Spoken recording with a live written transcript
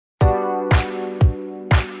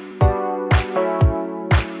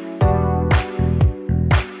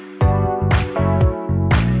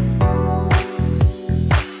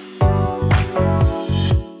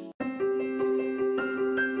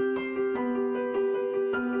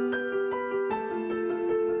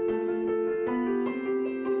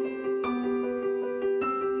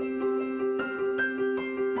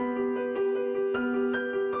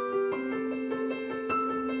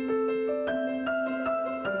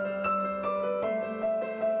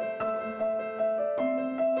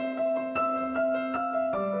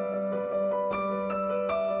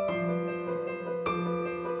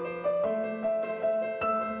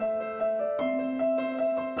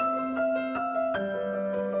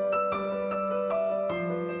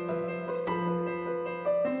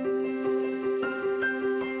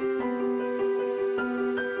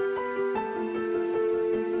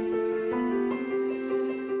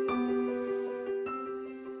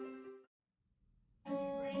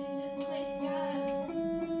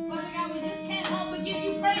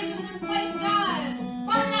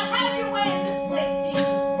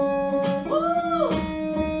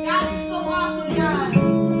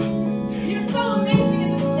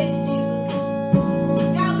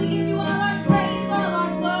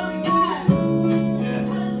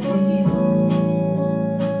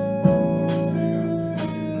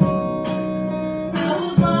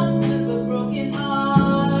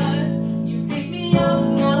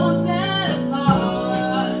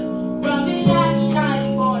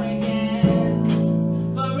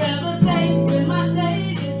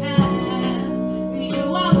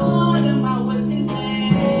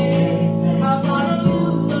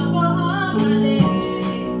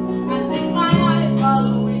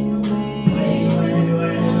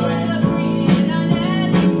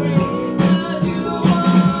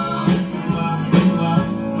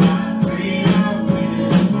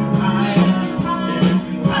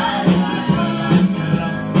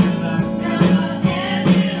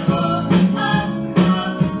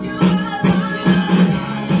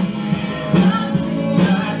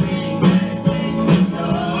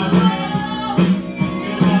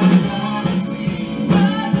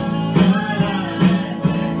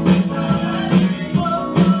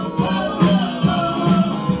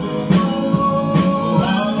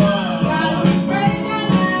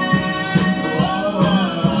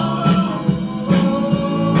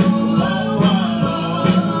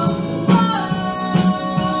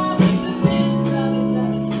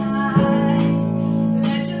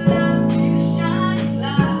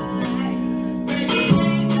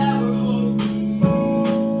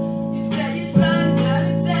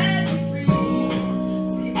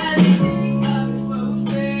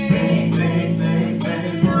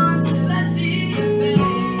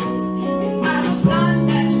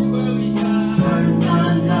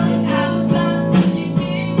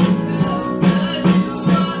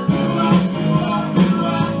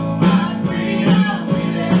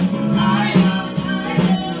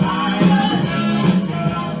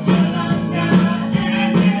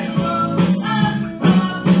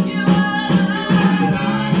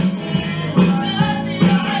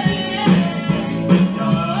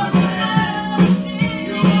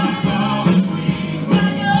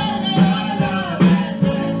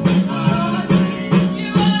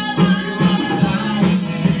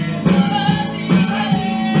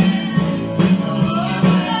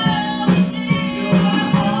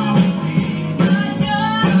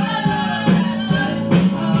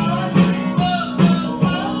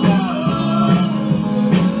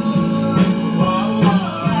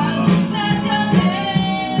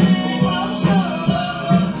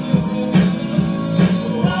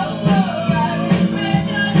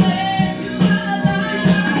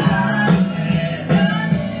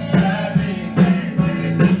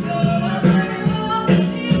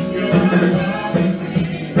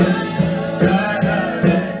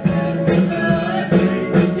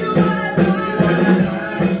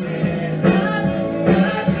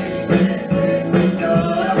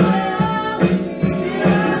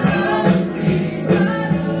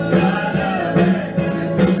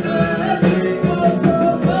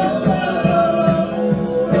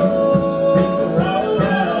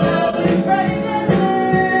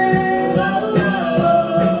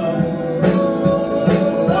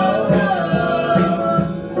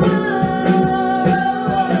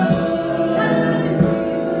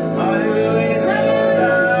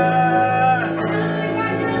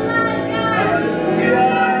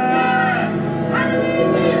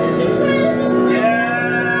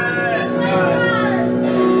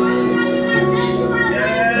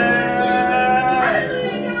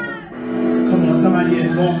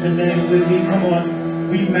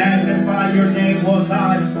magnify your name, Lord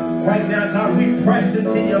God. Right now, God, we press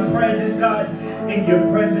into your presence, God. In your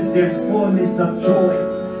presence, there's fullness of joy.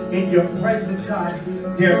 In your presence, God,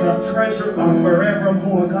 there's a treasure of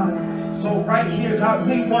forevermore, God. So right here, God,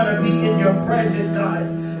 we want to be in your presence, God.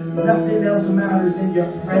 Nothing else matters in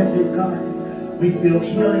your presence, God. We feel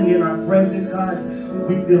healing in our presence, God.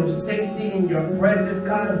 We feel safety in your presence,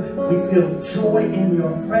 God. We feel joy in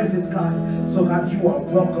your presence, God. So, God, you are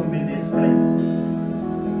welcome in this place.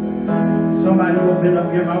 Somebody open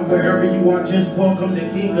up your mouth wherever you are. Just welcome the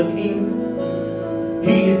King of Kings.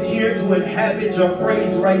 He is here to inhabit your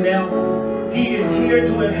praise right now. He is here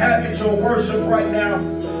to inhabit your worship right now.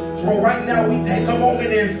 So right now we take a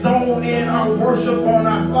moment and zone in our worship on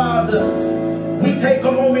our Father. We take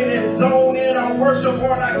a moment and zone in our worship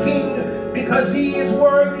on our King, because he is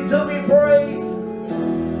worthy to be praised.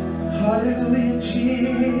 Hallelujah,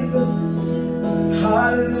 Jesus.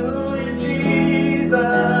 Hallelujah, Jesus.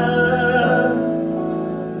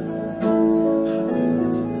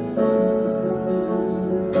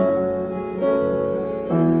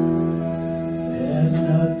 There's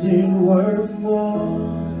nothing worth more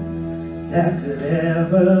that could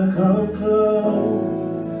ever come close.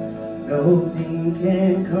 Nothing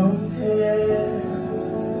can compare.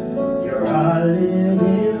 You're our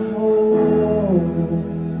living hope.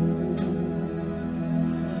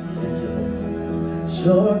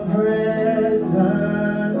 Your presence,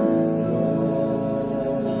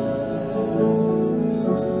 Lord.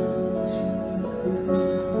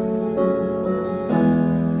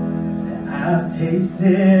 I've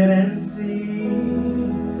tasted and seen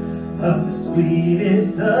of the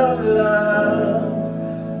sweetest of love,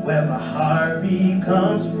 where my heart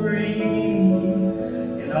becomes free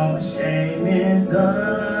and all my shame is undone.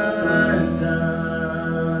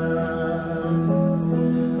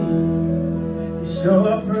 It's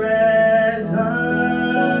your presence,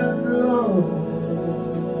 Lord.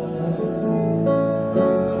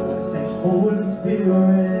 Say, Holy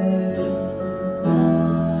Spirit.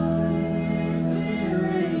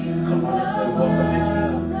 Come on, let's say, welcome to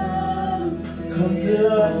you. Come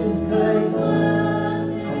fill this place.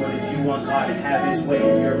 Come on, if you want God to have his way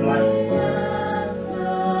in your life.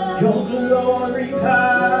 Your glory,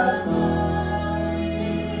 God,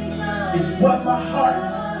 is what my heart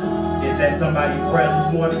is. That somebody pray this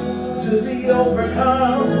morning? To be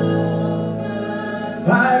overcome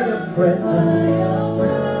by your presence.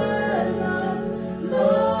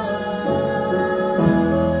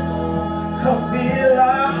 Come fill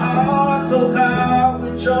our hearts, oh God,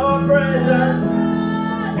 with your presence.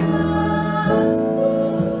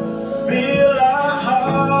 Fill our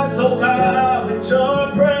hearts, oh God, with your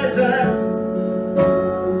presence.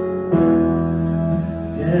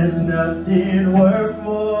 There's nothing worth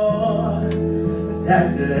more that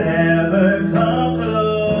could ever come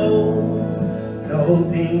close.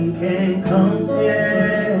 Nothing can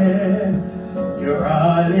compare. You're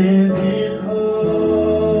our living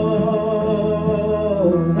hope.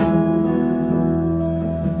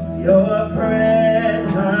 Your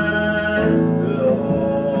presence,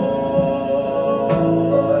 Lord.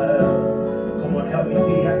 Come on, help me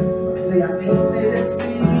see. I say I tasted and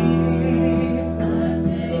seen.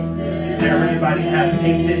 Is there anybody have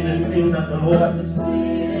tasted and seen of the Lord?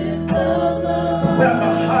 Where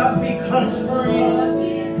my heart becomes free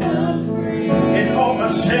and all my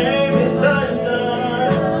shame is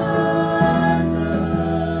undone.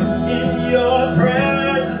 In your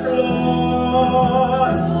presence,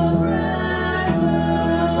 Lord.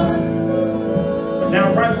 Now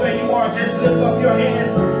right where you are, just lift up your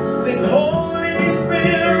hands. Sing, Holy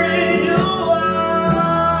Spirit, you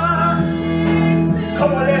are.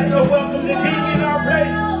 Come on, let's go welcome the King in our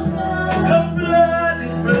place. Come flood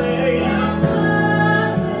this place.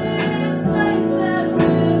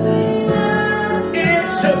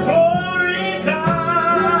 It's your glory,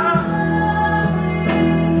 God.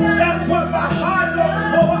 That's what my heart longs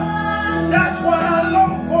for. That's what I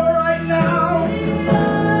long for right now.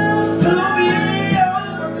 To be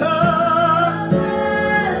overcome.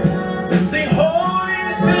 Sing, Holy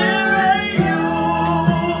Spirit, you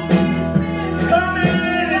come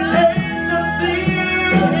in and take the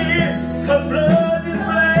seat.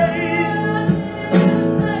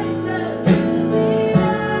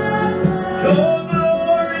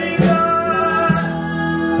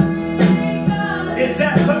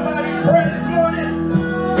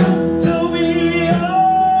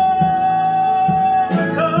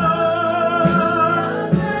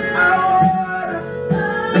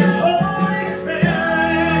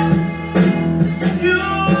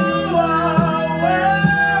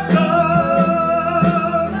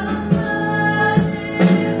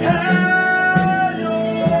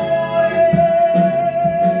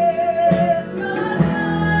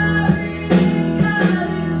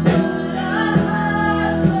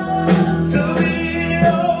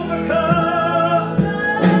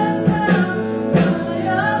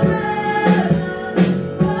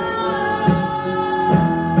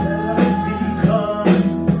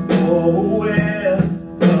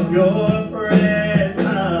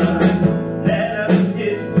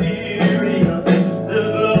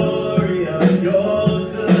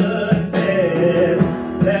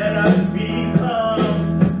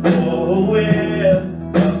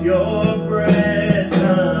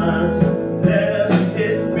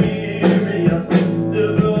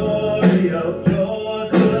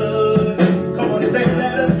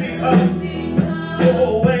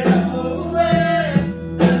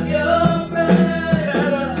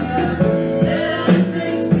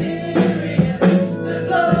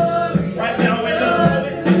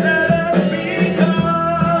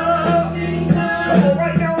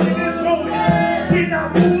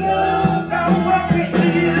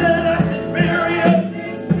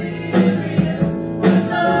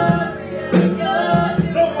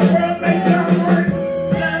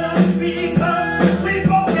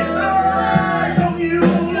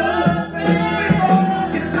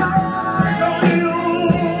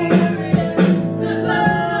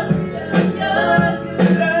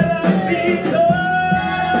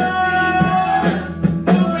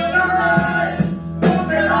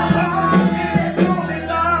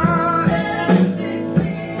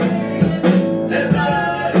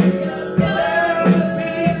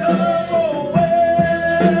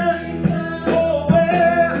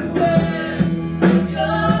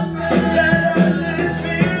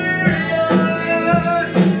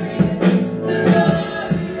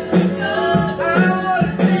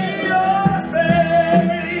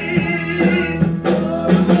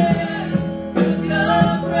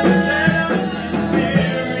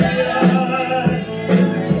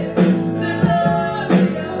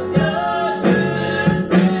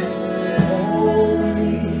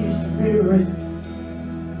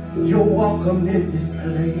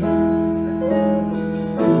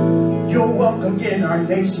 welcome in our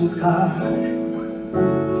nations, God.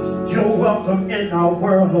 You're welcome in our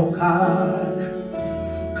world, oh God.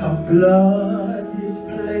 Come flood this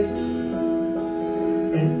place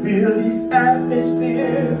and fill this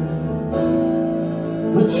atmosphere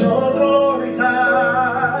with your glory,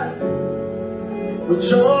 God. With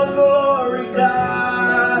your glory,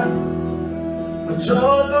 God. With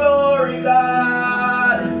your glory,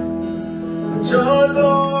 God. With your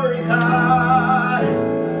glory, God.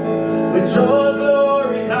 With your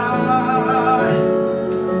glory, God.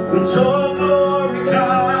 With your glory,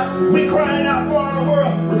 God. We crying out for our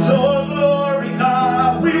world. With your glory,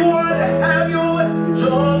 God. We want to have your way. With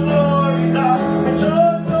your glory, God. With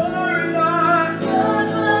your glory, God.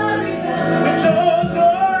 With your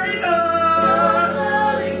glory, God.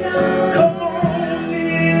 Come on in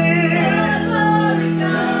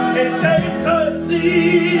and take a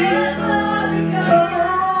seat. Come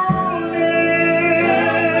on in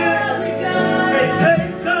and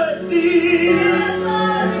take a seat.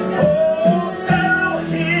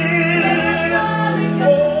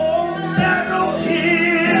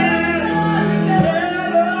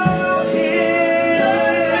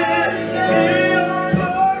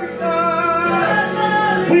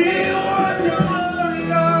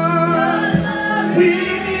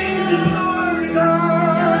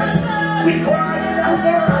 We cry out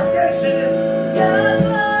for our nation.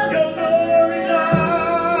 Your glory,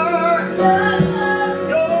 God.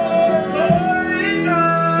 Your glory,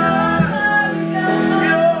 God.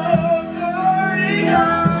 Your glory,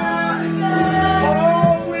 God.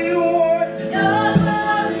 All we want,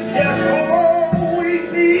 yes, all we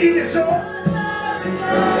need is your.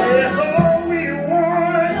 That's all we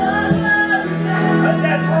want. And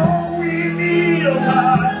that's all we need, oh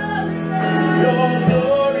God. Your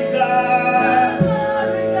glory, God.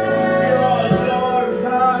 Your glory,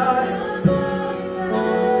 God.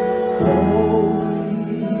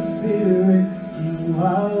 Holy Spirit, you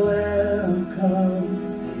are welcome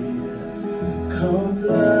here. Come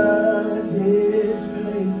flood this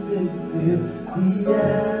place and fill the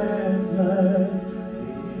atmosphere.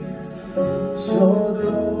 Your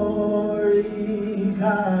glory,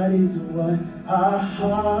 God, is what our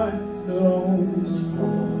heart longs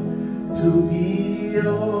for. To be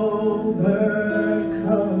overcome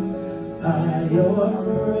by your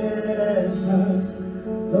presence,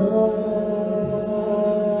 Lord.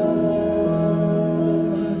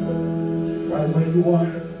 Right where you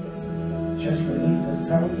are, just release a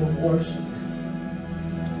sound of worship.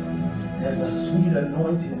 There's a sweet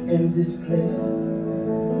anointing in this place.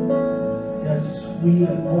 There's a sweet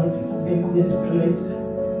anointing in this place.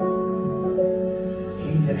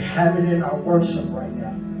 He's inhabiting our worship right now.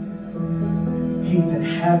 He's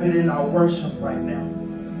inhabiting our worship right now.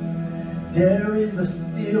 There is a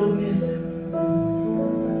stillness.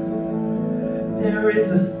 There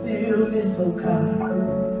is a stillness, oh God.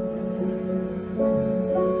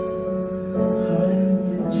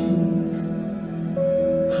 Hallelujah, Jesus.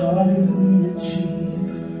 Hallelujah,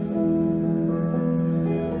 Jesus.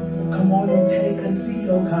 Come on and take a seat,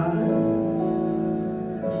 oh God.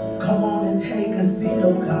 Come on and take a seat,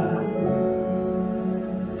 oh God.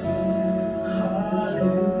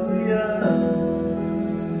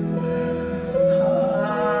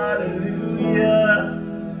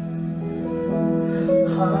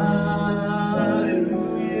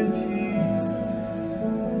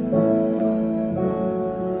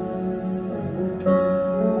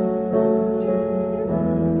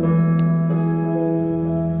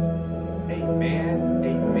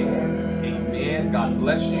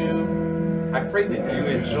 I pray that you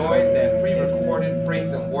enjoyed that pre-recorded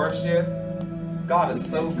praise and worship. God is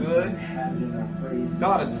so good.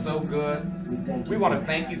 God is so good. We want to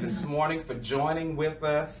thank you this morning for joining with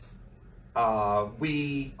us.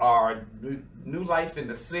 We are New Life in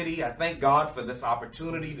the City. I thank God for this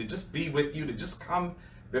opportunity to just be with you, to just come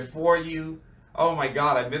before you. Oh my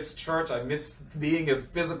God, I miss church. I miss being in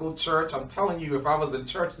physical church. I'm telling you, if I was in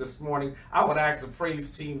church this morning, I would ask the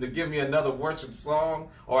praise team to give me another worship song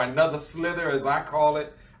or another slither, as I call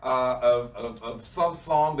it, of some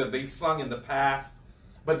song that they sung in the past.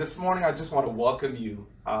 But this morning, I just want to welcome you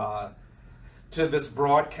to this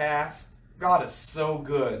broadcast. God is so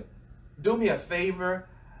good. Do me a favor,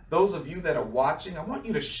 those of you that are watching, I want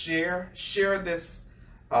you to share this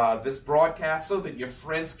this broadcast so that your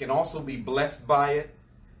friends can also be blessed by it.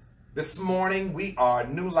 This morning, we are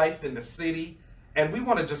New Life in the City, and we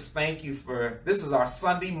want to just thank you for, this is our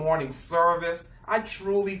Sunday morning service. I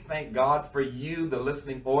truly thank God for you, the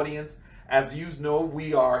listening audience. As you know,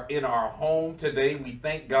 we are in our home today. We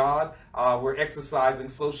thank God. We're exercising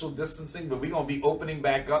social distancing, but we're going to be opening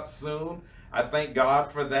back up soon. I thank God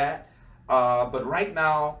for that. But right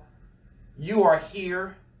now, you are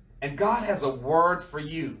here, and God has a word for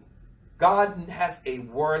you. God has a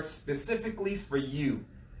word specifically for you.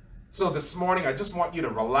 So this morning, I just want you to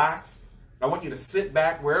relax. I want you to sit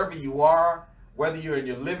back wherever you are, whether you're in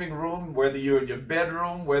your living room, whether you're in your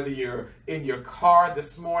bedroom, whether you're in your car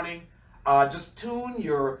this morning. Just tune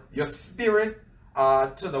your spirit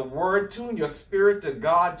to the word. Tune your spirit to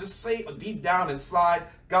God. Just say deep down inside,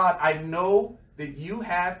 God, I know that you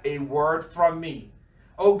have a word from me.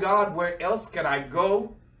 Oh God, where else can I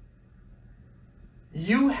go?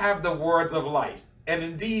 You have the words of life. And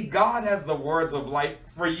indeed, God has the words of life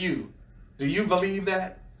for you. Do you believe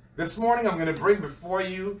that? This morning, I'm going to bring before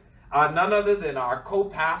you none other than our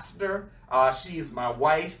co-pastor. She is my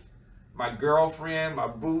wife, my girlfriend, my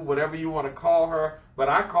boo, whatever you want to call her. But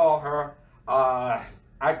I call her,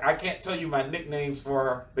 I can't tell you my nicknames for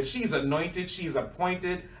her, but she's anointed, she's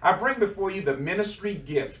appointed. I bring before you the ministry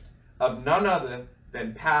gift of none other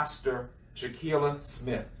than Pastor Chikeila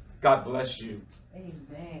Smith. God bless you.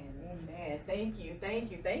 Amen. Amen.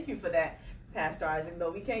 Thank you for that, Pastor Isaac.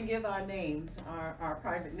 No, we can't give our names, our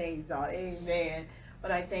private names out. Amen.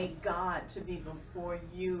 But I thank God to be before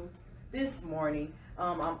you this morning.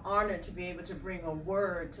 I'm honored to be able to bring a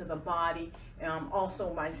word to the body,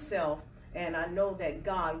 also myself. And I know that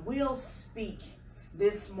God will speak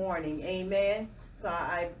this morning. Amen. So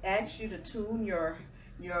I ask you to tune your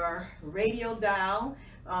radio dial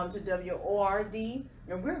to WORD.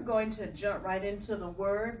 And we're going to jump right into the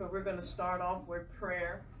word, but we're going to start off with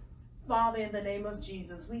prayer. Father, in the name of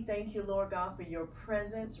Jesus, we thank you, Lord God, for your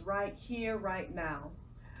presence right here, right now.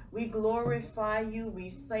 We glorify you. We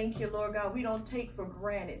thank you, Lord God. We don't take for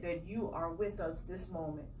granted that you are with us this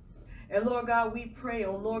moment. And Lord God, we pray,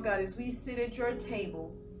 oh Lord God, as we sit at your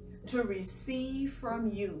table to receive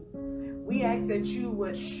from you, we ask that you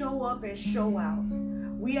would show up and show out.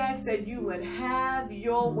 We ask that you would have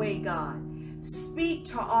your way, God. Speak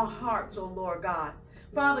to our hearts, oh Lord God.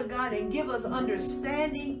 Father God, and give us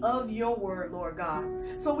understanding of your word, Lord God.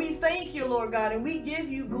 So we thank you, Lord God, and we give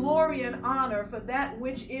you glory and honor for that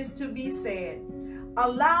which is to be said.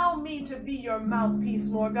 Allow me to be your mouthpiece,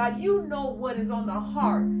 Lord God. You know what is on the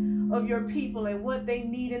heart of your people and what they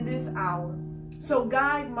need in this hour. So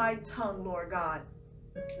guide my tongue, Lord God,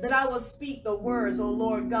 that I will speak the words, oh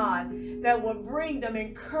Lord God, that will bring them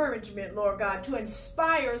encouragement, Lord God, to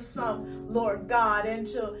inspire some, Lord God, and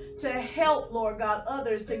to help, Lord God,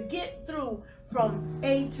 others to get through from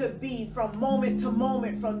A to B, from moment to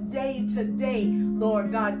moment, from day to day,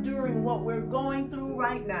 Lord God, during what we're going through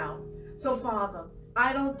right now. So, Father,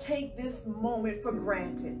 I don't take this moment for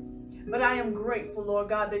granted, but I am grateful, Lord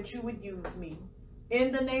God, that you would use me.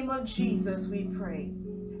 In the name of Jesus, we pray.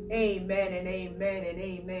 Amen and amen and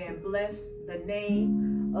amen. Bless the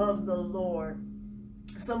name of the Lord.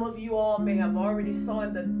 Some of you all may have already saw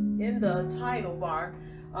in the title bar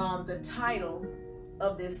the title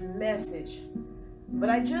of this message. But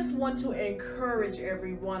I just want to encourage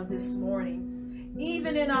everyone this morning,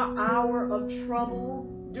 even in our hour of trouble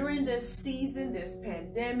during this season, this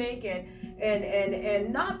pandemic,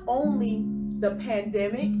 and not only the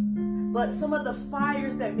pandemic, but some of the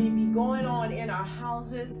fires that may be going on in our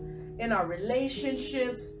houses, in our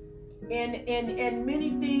relationships, in many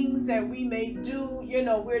things that we may do. You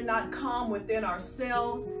know, we're not calm within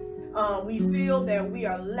ourselves. We feel that we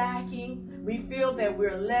are lacking. We feel that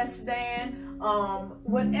we're less than.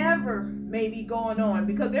 Whatever may be going on,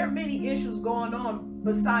 because there are many issues going on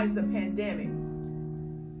besides the pandemic.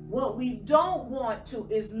 What we don't want to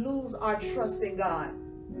is lose our trust in God.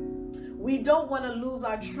 We don't want to lose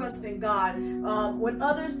our trust in God. When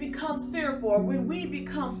others become fearful, or when we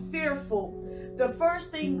become fearful, the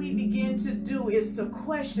first thing we begin to do is to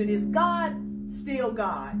question, is God still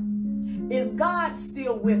God? Is God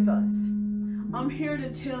still with us? I'm here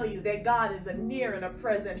to tell you that God is a near and a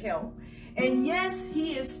present help. And yes,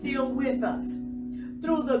 he is still with us.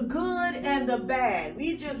 Through the good and the bad.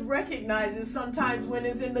 We just recognize it sometimes. When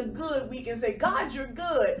it's in the good, we can say, God, you're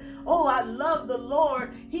good. Oh, I love the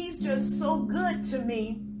Lord. He's just so good to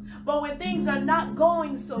me. But when things are not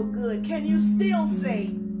going so good, can you still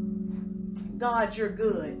say, God, you're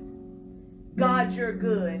good? God, you're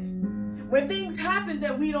good. When things happen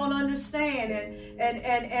that we don't understand,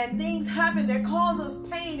 and things happen that cause us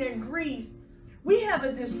pain and grief, we have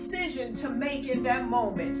a decision to make in that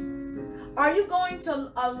moment. Are you going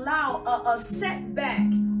to allow a setback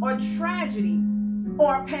or tragedy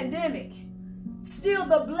or a pandemic steal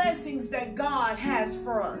the blessings that God has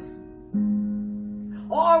for us?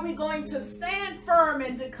 Or are we going to stand firm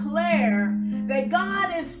and declare that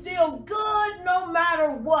God is still good no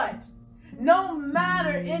matter what? No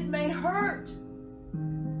matter, it may hurt,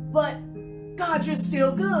 but God, you're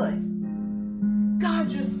still good.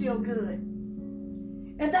 God, you're still good.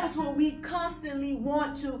 And that's what we constantly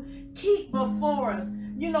want to keep before us.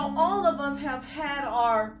 You know, all of us have had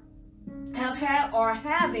or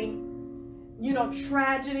having, you know,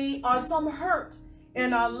 tragedy or some hurt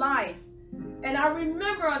in our life. And I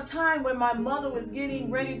remember a time when my mother was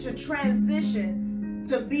getting ready to transition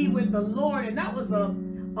to be with the Lord. And that was a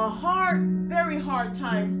hard, very hard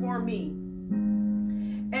time for me.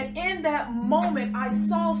 And in that moment, I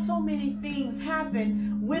saw so many things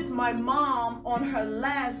happen with my mom on her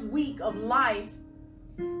last week of life.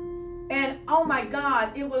 And oh my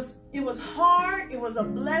God, it was hard. It was a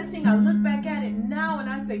blessing. I look back at it now and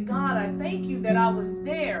I say, God, I thank you that I was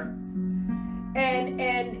there.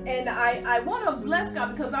 And I want to bless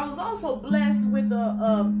God because I was also blessed with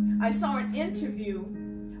I saw an interview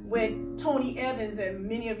with Tony Evans, and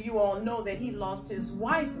many of you all know that he lost his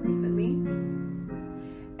wife recently.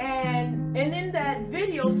 And in that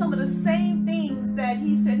video, some of the same things that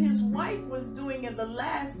he said his wife was doing in the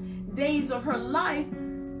last days of her life,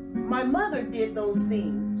 my mother did those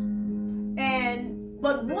things.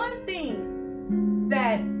 But one thing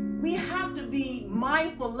that we have to be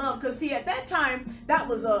mindful of, because see, at that time, that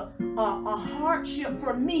was a hardship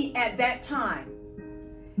for me at that time,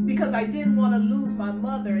 because I didn't want to lose my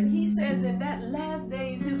mother. And he says in that last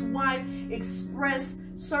days, his wife expressed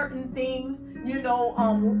certain things. You know,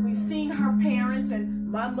 we've seen her parents,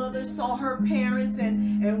 and my mother saw her parents,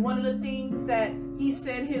 and one of the things that he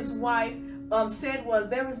said his wife said was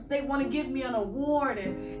they want to give me an award.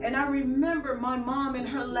 And I remember my mom in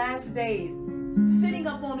her last days sitting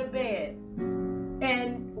up on the bed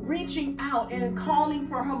and reaching out and calling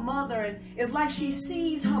for her mother, and it's like she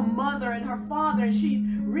sees her mother and her father, and she's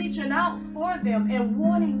reaching out for them and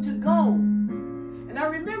wanting to go. And I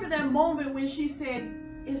remember that moment when she said,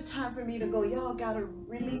 it's time for me to go. Y'all gotta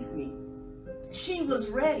release me. She was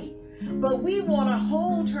ready, but we want to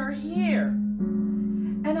hold her here.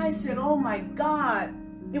 And I said, oh my God,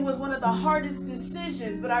 it was one of the hardest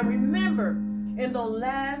decisions. But I remember in the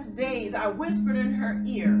last days, I whispered in her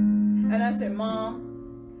ear and I said,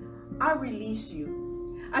 Mom, I release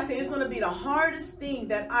you. I said, it's going to be the hardest thing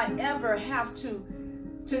that I ever have to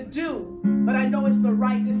do, but I know it's the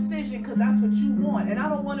right decision because that's what you want. And I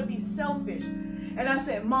don't want to be selfish. And I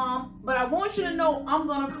said, Mom, but I want you to know I'm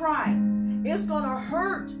going to cry. It's going to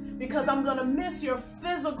hurt because I'm going to miss your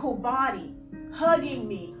physical body, hugging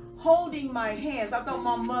me, holding my hands. I thought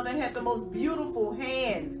my mother had the most beautiful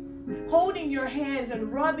hands. Holding your hands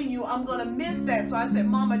and rubbing you, I'm going to miss that. So I said,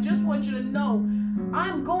 Mom, I just want you to know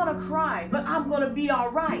I'm going to cry, but I'm going to be all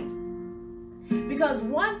right. Because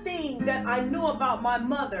one thing that I knew about my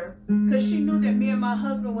mother, because she knew that me and my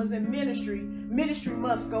husband was in ministry, ministry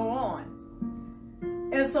must go on.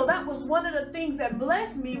 And so that was one of the things that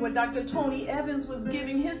blessed me when Dr. Tony Evans was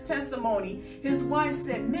giving his testimony. His wife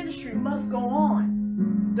said, ministry must go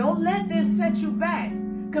on. Don't let this set you back,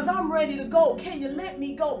 because I'm ready to go. Can you let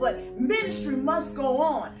me go? But ministry must go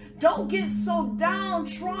on. Don't get so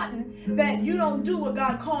downtrodden that you don't do what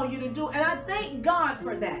God called you to do. And I thank God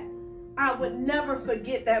for that. I would never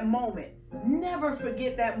forget that moment. Never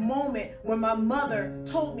forget that moment when my mother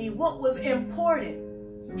told me what was important.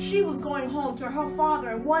 She was going home to her father,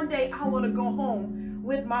 and one day I want to go home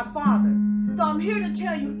with my father. So I'm here to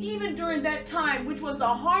tell you, even during that time, which was the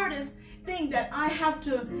hardest thing that I had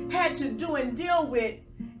to do and deal with,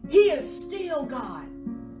 He is still God.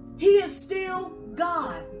 He is still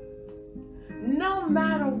God. No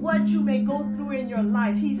matter what you may go through in your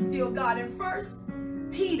life, He's still God. In 1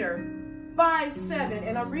 Peter 5:7,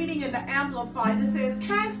 and I'm reading in the Amplified, it says,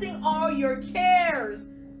 casting all your cares,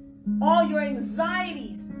 all your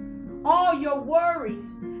anxieties, all your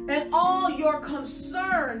worries, and all your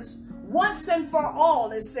concerns, once and for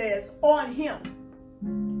all, it says, on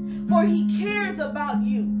Him. For He cares about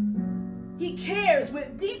you. He cares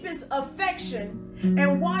with deepest affection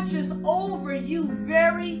and watches over you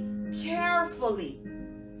very carefully.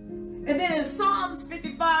 And then in Psalms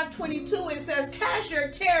 55:22, it says, cast your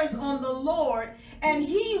cares on the Lord, and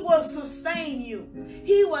He will sustain you.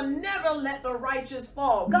 He will never let the righteous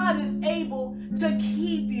fall. God is able to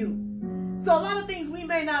keep you. So a lot of things we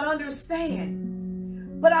may not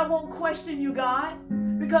understand, but I won't question you, God,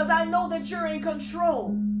 because I know that you're in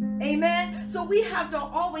control. Amen. So we have to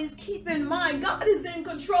always keep in mind, God is in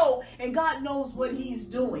control and God knows what He's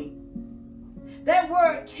doing. That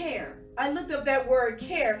word care, I looked up that word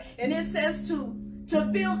care, and it says to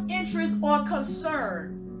feel interest or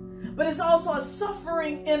concern. But it's also a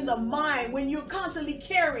suffering in the mind when you're constantly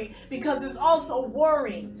caring, because it's also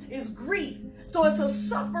worrying, it's grief. So it's a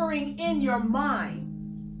suffering in your mind.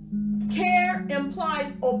 Care fear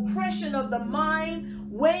implies oppression of the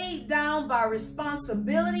mind, weighed down by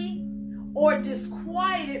responsibility, or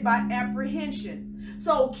disquieted by apprehension.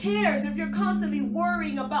 So cares, if you're constantly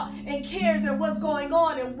worrying about and cares and what's going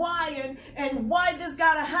on and why this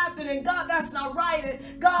gotta happen and God, that's not right,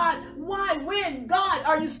 and God, why, when, God,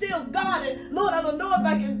 are you still God, and Lord, I don't know if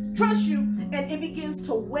I can trust you, and it begins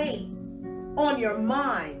to weigh on your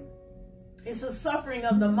mind. It's a suffering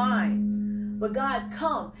of the mind. But God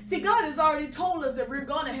come. See, God has already told us that we're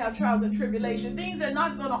going to have trials and tribulation. Things are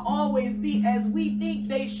not going to always be as we think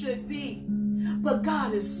they should be. But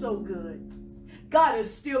God is so good. God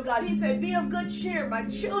is still God. He said, be of good cheer. My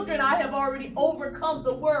children, I have already overcome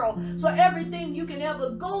the world. So everything you can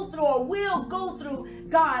ever go through or will go through,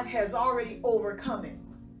 God has already overcome it.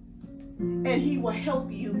 And he will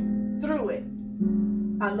help you through it.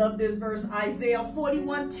 I love this verse, Isaiah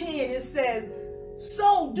 41:10. It says,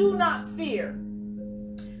 so do not fear,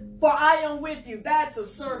 for I am with you. That's a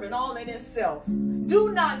sermon all in itself.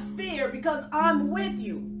 Do not fear, because I'm with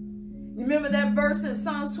you. Remember that verse in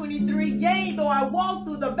Psalms 23? Yea, though I walk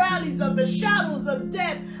through the valleys of the shadows of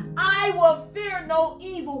death, I will fear no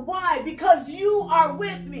evil. Why? Because you are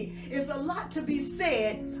with me. It's a lot to be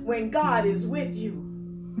said when God is with you.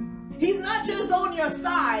 He's not just on your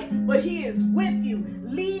side, but he is with you,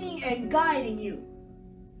 leading and guiding you.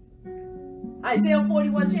 Isaiah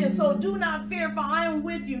 41:10. So do not fear, for I am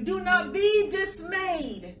with you. Do not be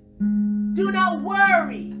dismayed. Do not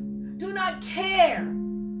worry. Do not care.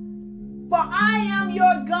 For I am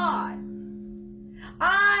your God.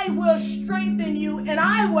 I will strengthen you and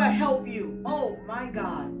I will help you. Oh my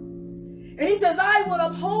God. And he says, I will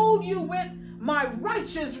uphold you with my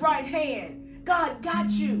righteous right hand. God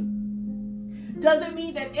got you. Doesn't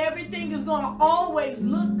mean that everything is going to always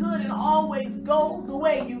look good and always go the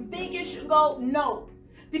way you think it should go. No,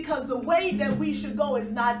 because the way that we should go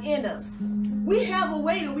is not in us. We have a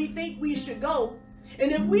way that we think we should go.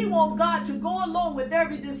 And if we want God to go along with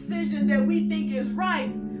every decision that we think is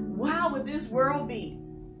right, how would this world be?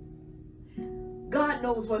 God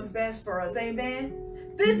knows what's best for us.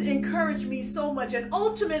 Amen. This encouraged me so much. And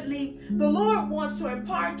ultimately, the Lord wants to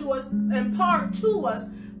impart to us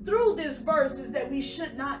through this verse is that we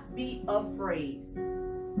should not be afraid.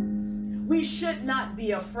 We should not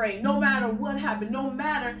be afraid, no matter what happened, no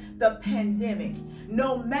matter the pandemic,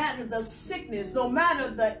 no matter the sickness, no matter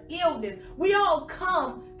the illness. We all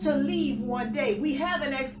come to leave one day. We have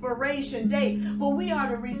an expiration date, but we are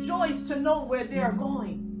to rejoice to know where they're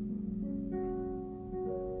going.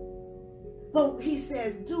 But he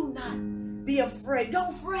says, do not be afraid.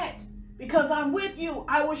 Don't fret. Because I'm with you.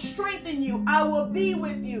 I will strengthen you. I will be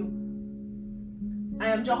with you. I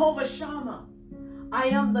am Jehovah Shammah. I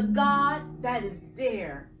am the God that is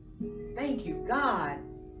there. Thank you, God.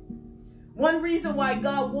 One reason why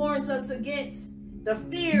God warns us against the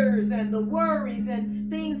fears and the worries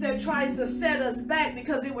and things that tries to set us back,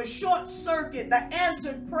 because it would short circuit the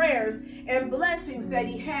answered prayers and blessings that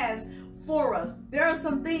he has for us. There are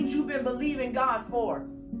some things you've been believing God for.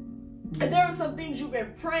 And there are some things you've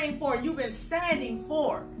been praying for, you've been standing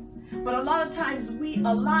for. But a lot of times we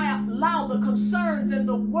allow the concerns and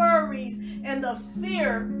the worries and the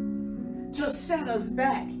fear to set us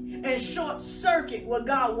back and short circuit what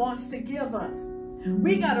God wants to give us.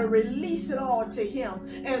 We got to release it all to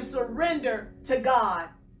him and surrender to God.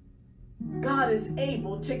 God is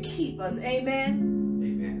able to keep us. Amen.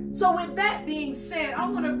 Amen. So with that being said, I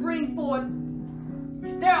want to bring forth,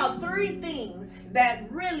 there are three things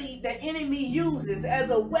that really the enemy uses as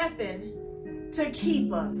a weapon to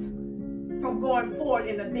keep us from going forward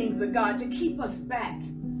in the things of God, to keep us back.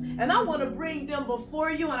 And I want to bring them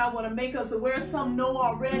before you, and I want to make us aware. Some know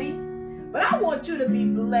already, but I want you to be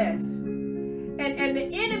blessed. And the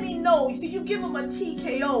enemy knows. You see, you give him a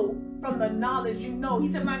TKO from the knowledge you know. He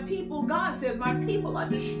said, my people, God says, my people are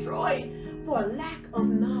destroyed for a lack of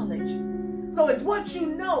knowledge. So it's what you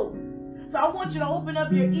know. So I want you to open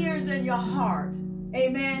up your ears and your heart.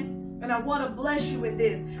 Amen. And I want to bless you with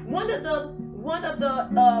this. I'm going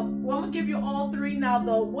to give you all three now.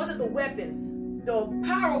 One of the weapons, the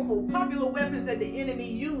powerful, popular weapons that the enemy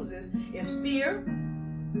uses is fear.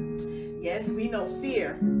 Yes, we know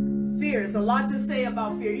fear. Fear is a lot to say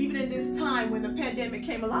about fear. Even in this time when the pandemic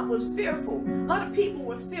came, a lot was fearful. A lot of people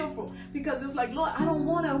was fearful because it's like, Lord, I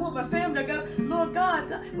want my family. Lord God.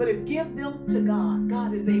 But if give them to God,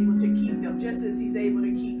 God is able to keep them just as he's able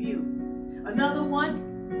to keep you. Another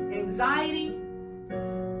one, anxiety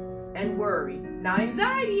and worry. Now,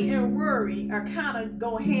 anxiety and worry are kind of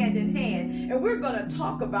go hand in hand, and we're going to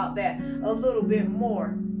talk about that a little bit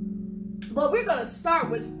more. But we're going to start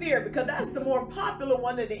with fear because that's the more popular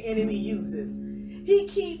one that the enemy uses. He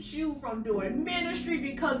keeps you from doing ministry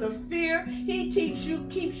because of fear. He keeps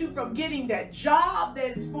you from getting that job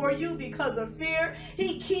that's for you because of fear.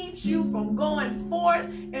 He keeps you from going forth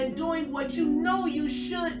and doing what you know you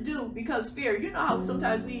should do because fear. You know how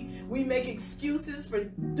sometimes we make excuses for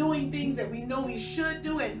doing things that we know we should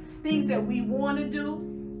do and things that we want to do.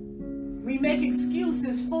 We make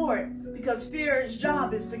excuses for it because fear's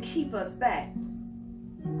job is to keep us back.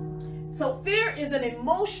 So fear is an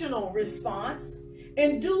emotional response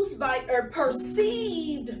induced by a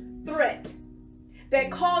perceived threat that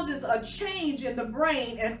causes a change in the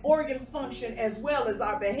brain and organ function as well as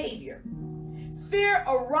our behavior. Fear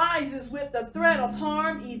arises with the threat of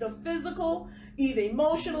harm, either physical, either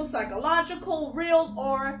emotional, psychological, real,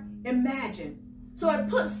 or imagined. So it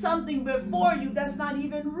puts something before you that's not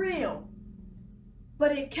even real,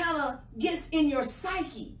 but it kind of gets in your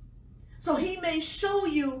psyche. So he may show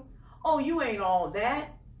you, oh, you ain't all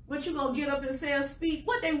that, but you're going to get up and say a speech.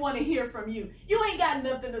 What they want to hear from you. You ain't got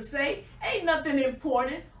nothing to say. Ain't nothing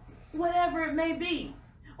important. Whatever it may be.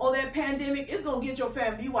 Oh, that pandemic, it's going to get your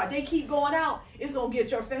family. You watch. They keep going out. It's going to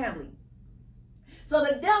get your family. So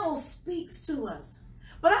the devil speaks to us.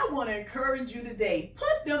 But I want to encourage you today.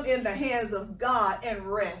 Put them in the hands of God and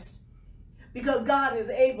rest. Because God is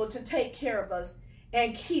able to take care of us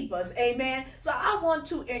and keep us. Amen. So I want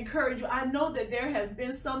to encourage you. I know that there has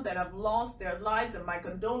been some that have lost their lives, and my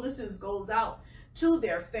condolences goes out to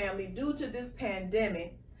their family due to this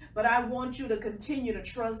pandemic. But I want you to continue to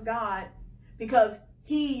trust God because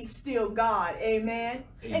he's still God. Amen.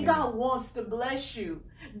 Amen. And God wants to bless you.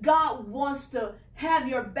 God wants to have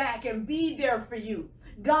your back and be there for you.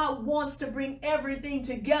 God wants to bring everything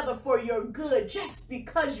together for your good just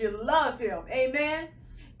because you love him. Amen.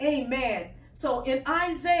 Amen. So in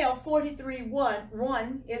Isaiah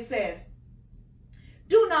 43:1, it says,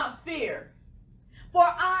 do not fear, for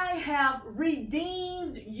I have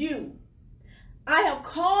redeemed you. I have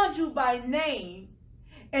called you by name,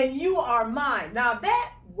 and you are mine. Now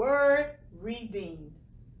that word redeemed.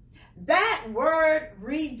 That word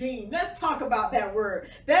redeemed. Let's talk about that word.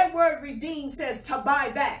 That word redeemed says to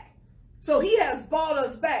buy back. So he has bought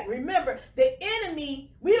us back. Remember, the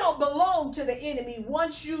enemy, we don't belong to the enemy.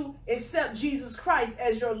 Once you accept Jesus Christ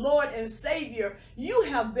as your Lord and Savior, you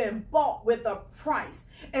have been bought with a price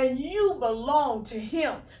and you belong to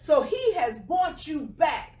him. So he has bought you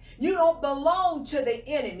back. You don't belong to the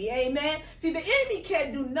enemy. Amen. See, the enemy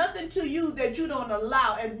can't do nothing to you that you don't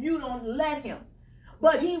allow and you don't let him.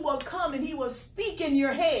 But he will come and he will speak in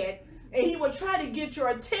your head. And he will try to get your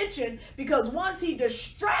attention because once he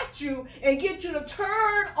distracts you and get you to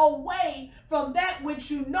turn away from that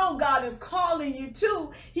which you know God is calling you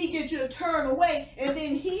to, he gets you to turn away, and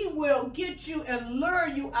then he will get you and lure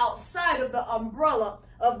you outside of the umbrella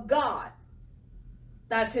of God.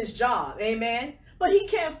 That's his job. Amen. But he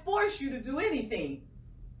can't force you to do anything.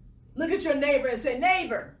 Look at your neighbor and say,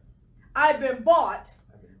 neighbor, I've been bought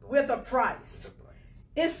with a price.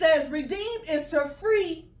 It says redeemed is to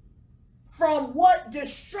free from what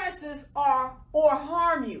distresses or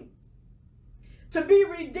harm you. To be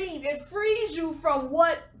redeemed, it frees you from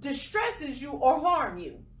what distresses you or harm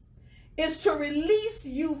you. It's to release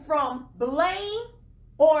you from blame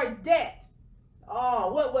or debt.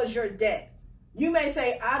 Oh, what was your debt? You may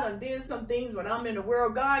say, I done did some things when I'm in the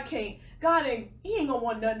world. He ain't gonna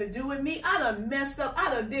want nothing to do with me. I done messed up.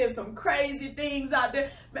 I done did some crazy things out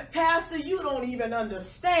there. Pastor, you don't even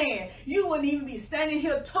understand. You wouldn't even be standing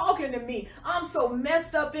here talking to me. I'm so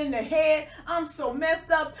messed up in the head. I'm so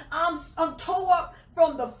messed up. I'm tore up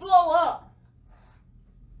from the floor up.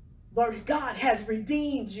 But God has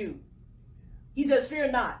redeemed you. He says, fear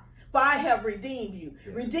not, for I have redeemed you.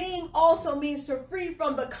 Redeem also means to free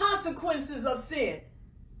from the consequences of sin.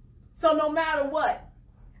 So no matter what,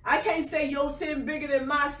 I can't say your sin bigger than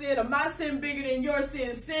my sin or my sin bigger than your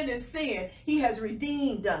sin. Sin is sin. He has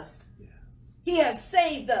redeemed us. Yes. He has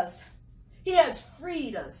saved us. He has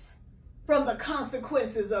freed us from the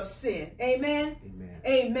consequences of sin. Amen? Amen.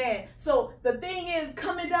 Amen. So the thing is,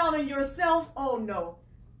 coming down on yourself, oh no.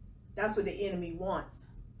 That's what the enemy wants.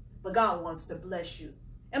 But God wants to bless you.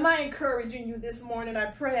 Am I encouraging you this morning? I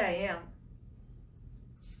pray I am.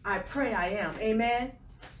 I pray I am. Amen.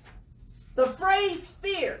 The phrase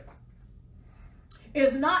fear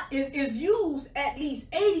is used at least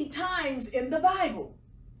 80 times in the Bible.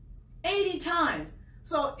 80 times.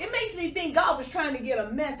 So it makes me think God was trying to get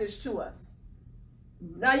a message to us.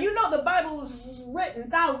 Now, you know the Bible was written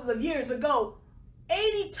thousands of years ago.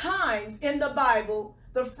 80 times in the Bible,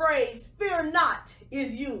 the phrase fear not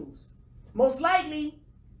is used. Most likely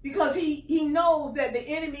because he knows that the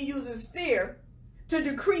enemy uses fear to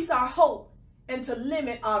decrease our hope and to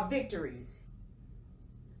limit our victories.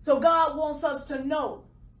 So God wants us to know,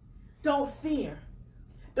 don't fear.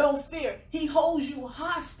 Don't fear. He holds you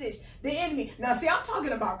hostage, the enemy. Now, see, I'm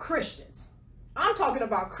talking about Christians. I'm talking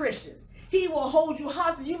about Christians. He will hold you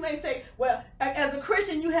hostage. You may say, well, as a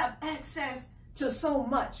Christian, you have access to so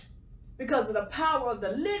much because of the power of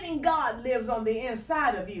the living God lives on the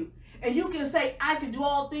inside of you. And you can say, I can do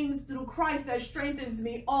all things through Christ that strengthens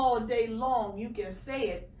me all day long. You can say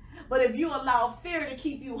it. But if you allow fear to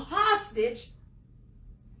keep you hostage,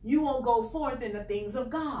 you won't go forth in the things of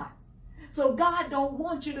God. So God don't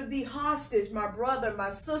want you to be hostage, my brother, my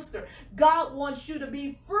sister. God wants you to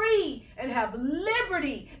be free and have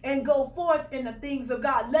liberty and go forth in the things of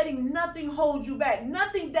God, letting nothing hold you back,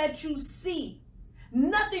 nothing that you see,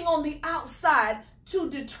 nothing on the outside to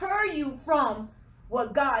deter you from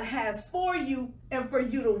what God has for you and for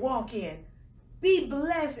you to walk in. Be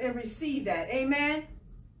blessed and receive that. Amen.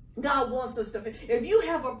 God wants us to, if you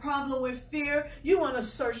have a problem with fear, you want to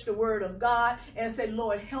search the word of God and say,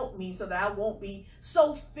 Lord, help me so that I won't be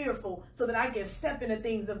so fearful, so that I can step into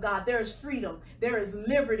things of God. There is freedom. There is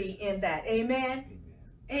liberty in that. Amen.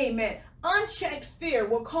 Amen. Unchecked fear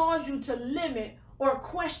will cause you to limit or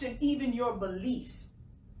question even your beliefs.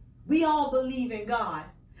 We all believe in God,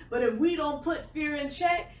 but if we don't put fear in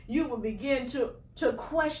check, you will begin to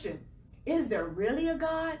question, is there really a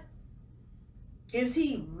God? Is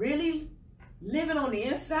he really living on the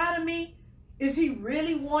inside of me? Is he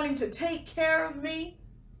really wanting to take care of me?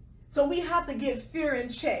 So we have to get fear in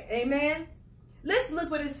check. Amen. Let's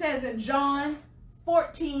look what it says in John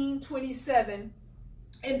 14:27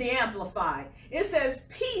 in the Amplified. It says,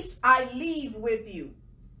 peace I leave with you.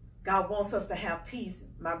 God wants us to have peace,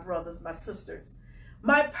 my brothers, my sisters.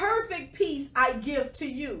 My perfect peace I give to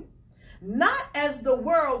you. Not as the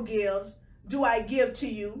world gives, do I give to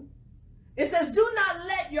you. It says, do not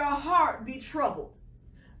let your heart be troubled,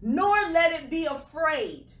 nor let it be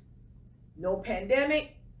afraid. No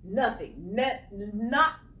pandemic, nothing.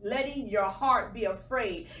 Not letting your heart be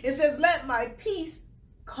afraid. It says, let my peace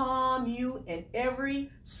calm you in every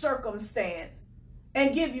circumstance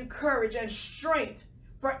and give you courage and strength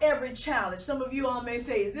for every challenge. Some of you all may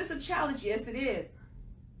say, is this a challenge? Yes, it is.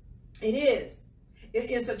 It is.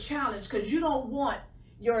 It's a challenge because you don't want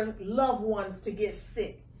your loved ones to get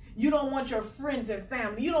sick. You don't want your friends and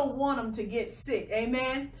family. You don't want them to get sick.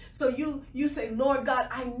 Amen. So you say, Lord God,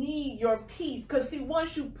 I need your peace. Because see,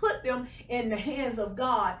 once you put them in the hands of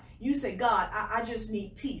God, you say, God, I just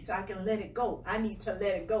need peace. So I can let it go. I need to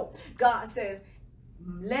let it go. God says,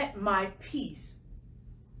 let my peace,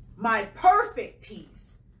 my perfect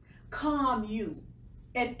peace, calm you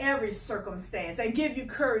in every circumstance and give you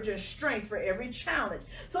courage and strength for every challenge.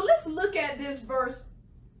 So let's look at this verse.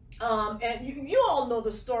 And you all know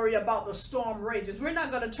the story about the storm rages. We're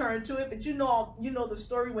not going to turn to it, but you know the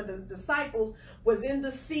story when the disciples was in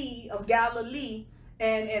the Sea of Galilee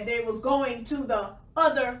and they was going to the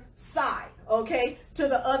other side, okay, to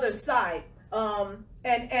the other side.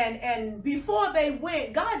 And before they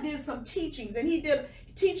went, God did some teachings, and he did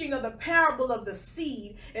teaching of the parable of the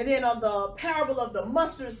seed and then of the parable of the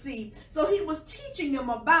mustard seed. So he was teaching them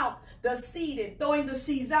about the seed and throwing the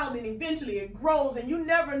seeds out, and eventually it grows, and you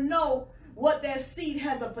never know what that seed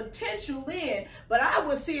has a potential in. But I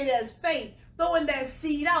would see it as faith, throwing that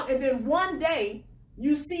seed out, and then one day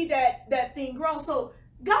you see that thing grow. So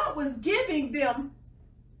God was giving them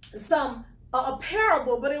a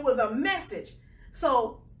parable, but it was a message.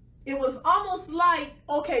 So it was almost like,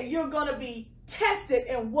 okay, you're going to be tested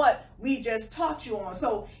in what we just taught you on.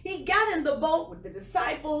 So he got in the boat with the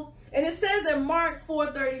disciples, and it says in Mark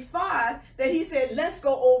 4:35 that he said, let's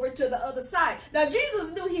go over to the other side. Now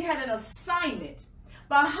Jesus knew he had an assignment,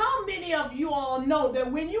 but how many of you all know that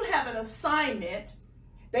when you have an assignment,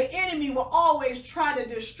 the enemy will always try to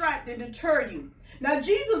distract and deter you? Now,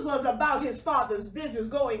 Jesus was about his Father's business,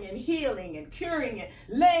 going and healing and curing and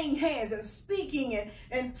laying hands and speaking.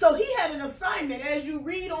 And so he had an assignment. As you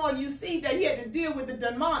read on, you see that he had to deal with the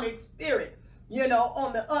demonic spirit,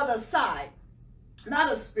 on the other side.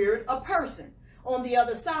 Not a spirit, a person on the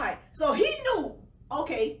other side. So he knew,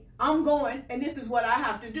 okay, I'm going, and this is what I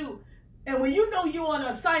have to do. And when you know you're on an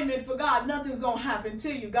assignment for God, nothing's going to happen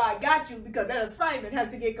to you. God got you because that assignment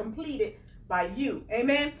has to get completed by you.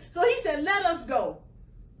 Amen. So he said, let us go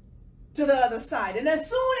to the other side. And as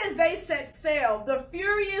soon as they set sail, the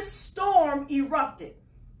furious storm erupted.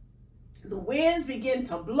 The winds began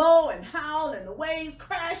to blow and howl, and the waves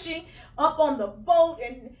crashing up on the boat,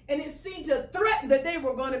 and it seemed to threaten that they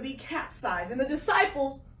were going to be capsized. And the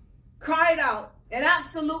disciples cried out in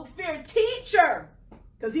absolute fear, teacher,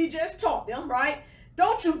 because he just taught them, right?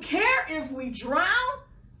 Don't you care if we drown?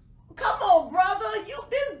 Come on, brother.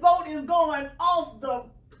 This boat is going off the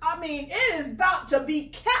I mean, it is about to be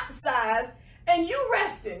capsized and you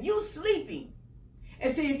resting, you sleeping.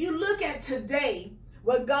 And see, if you look at today,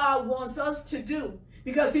 what God wants us to do,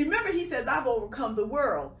 because remember, he says, I've overcome the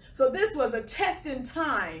world. So this was a testing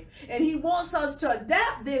time, and he wants us to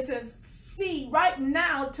adapt this and see right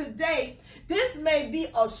now, today, this may be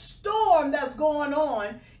a storm that's going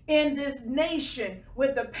on in this nation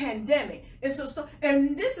with the pandemic. It's a storm,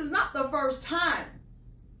 and this is not the first time.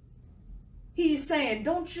 He's saying,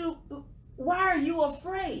 why are you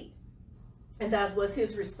afraid? And that was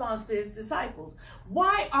his response to his disciples.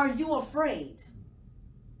 Why are you afraid?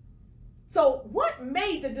 So what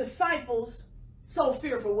made the disciples so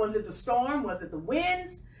fearful? Was it the storm? Was it the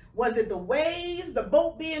winds? Was it the waves? The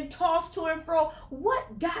boat being tossed to and fro?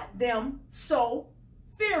 What got them so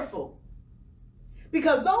fearful?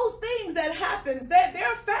 Because those things that happens,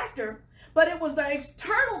 they're a factor, but it was the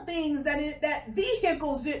external things that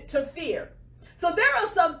vehicles it to fear. So there are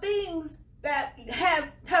some things that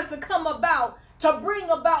has to come about to bring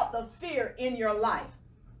about the fear in your life.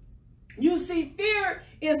 You see, fear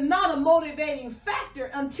is not a motivating factor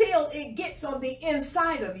until it gets on the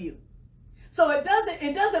inside of you. So it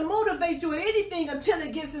doesn't motivate you in anything until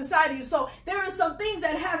it gets inside of you. So there are some things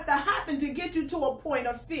that has to happen to get you to a point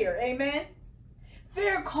of fear. Amen.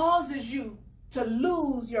 Fear causes you to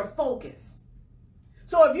lose your focus.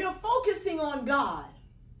 So if you're focusing on God,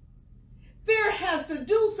 fear has to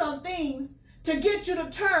do some things to get you to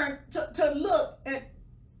turn to look at,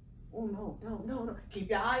 oh no. Keep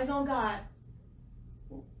your eyes on God.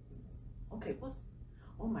 Okay,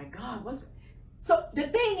 oh my God, so the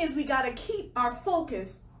thing is, we got to keep our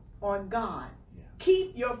focus on God. Yeah.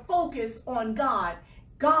 Keep your focus on God.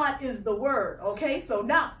 God is the word, okay? So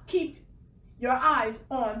now keep your eyes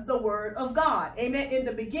on the word of God. Amen. In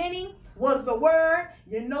the beginning was the word.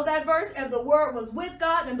 You know that verse? And the word was with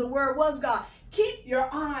God, and the word was God. Keep your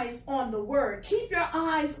eyes on the word. Keep your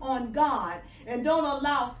eyes on God, and don't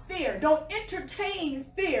allow fear. Don't entertain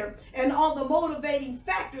fear and all the motivating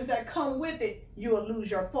factors that come with it. You will lose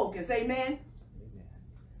your focus. Amen.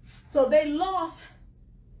 So they lost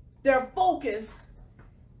their focus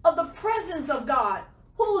of the presence of God,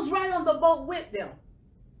 who's right on the boat with them.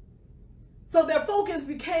 So their focus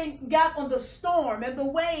got on the storm and the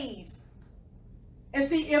waves. And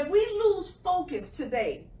see, if we lose focus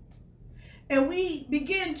today and we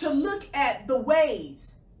begin to look at the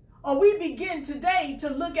waves, or we begin today to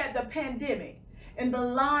look at the pandemic and the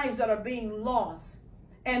lives that are being lost,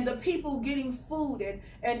 and the people getting food,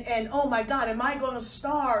 and oh my God, am I going to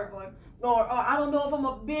starve? Or I don't know if I'm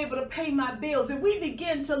going to be able to pay my bills. If we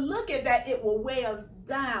begin to look at that, it will weigh us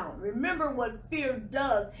down. Remember what fear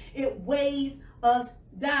does. It weighs us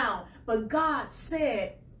down. But God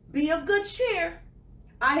said, be of good cheer.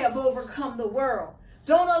 I have overcome the world.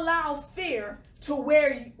 Don't allow fear to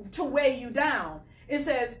weigh you down. It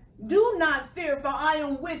says, do not fear, for I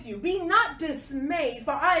am with you. Be not dismayed,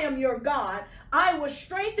 for I am your God. I will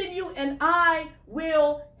strengthen you, and I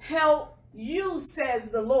will help you,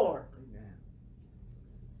 says the Lord. Amen.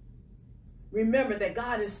 Remember that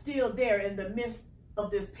God is still there in the midst of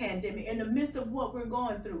this pandemic, in the midst of what we're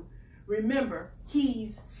going through. Remember,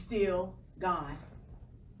 he's still God.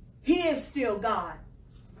 He is still God.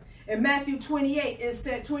 In Matthew 28, it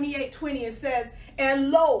said, 28:20, it says,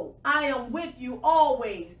 and lo, I am with you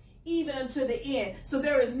always, even unto the end. So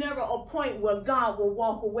there is never a point where God will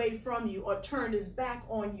walk away from you or turn his back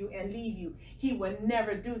on you and leave you. He will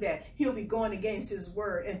never do that. He'll be going against his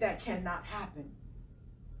word, and that cannot happen.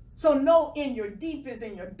 So know, in your deepest,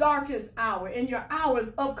 in your darkest hour, in your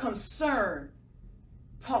hours of concern,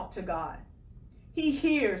 talk to God. He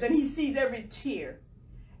hears and he sees every tear.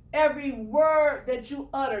 Every word that you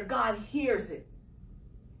utter, God hears it.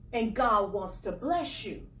 And God wants to bless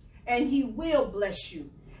you. And he will bless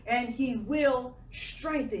you. And he will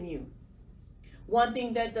strengthen you. One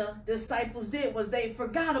thing that the disciples did was they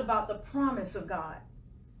forgot about the promise of God.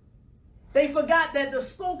 They forgot that the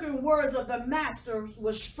spoken words of the masters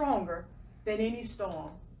were stronger than any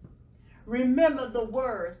storm. Remember the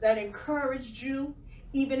words that encouraged you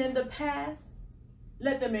even in the past.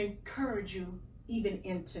 Let them encourage you even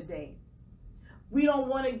in today. We don't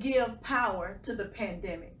want to give power to the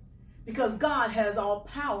pandemic, because God has all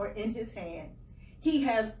power in his hand. He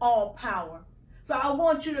has all power. So I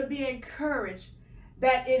want you to be encouraged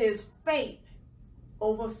that it is faith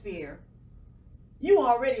over fear. You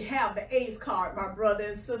already have the ace card, my brother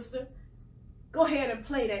and sister. Go ahead and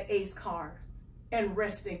play that ace card and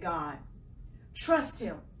rest in God. Trust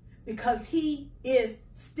him, because he is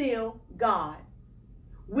still God.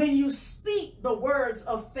 When you speak the words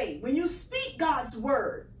of faith, when you speak God's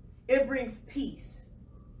word, it brings peace.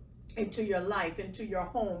 into your life, into your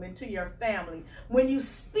home, into your family. When you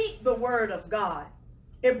speak the word of God,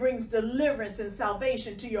 it brings deliverance and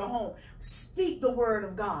salvation to your home. Speak the word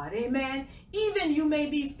of God. Amen. Even you may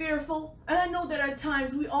be fearful. And I know there are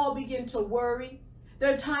times we all begin to worry.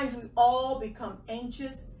 There are times we all become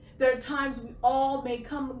anxious. There are times we all may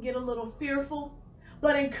come and get a little fearful.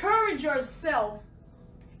 But encourage yourself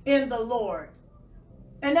in the Lord.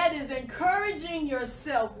 And that is encouraging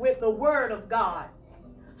yourself with the word of God.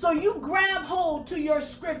 So you grab hold to your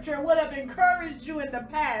scripture and whatever encouraged you in the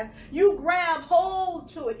past, you grab hold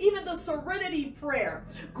to it. Even the serenity prayer,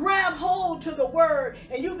 grab hold to the word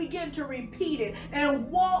and you begin to repeat it and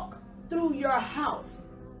walk through your house.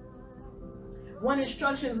 One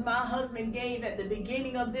instructions my husband gave at the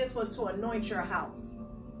beginning of this was to anoint your house.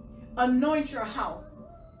 Anoint your house.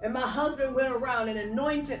 And my husband went around and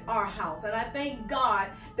anointed our house. And I thank God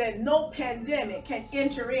that no pandemic can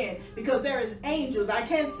enter in, because there is angels. I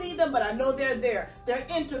can't see them, but I know they're there. They're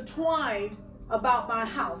intertwined about my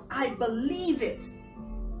house. I believe it.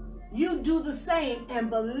 You do the same and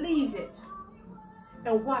believe it.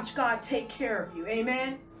 And watch God take care of you.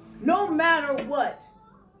 Amen. No matter what,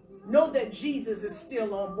 know that Jesus is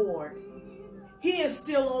still on board. He is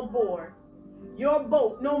still on board. Your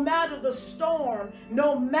boat, no matter the storm,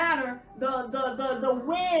 no matter the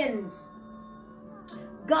winds,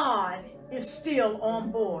 God is still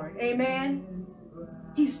on board. Amen.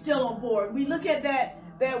 He's still on board. We look at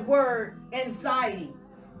that word anxiety.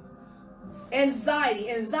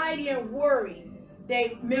 Anxiety and worry.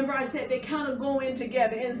 Remember I said they kind of go in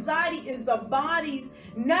together. Anxiety is the body's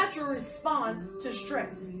natural response to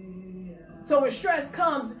stress. So when stress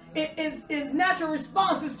comes, its natural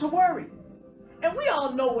response is to worry. And we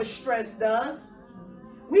all know what stress does.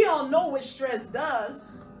 We all know what stress does.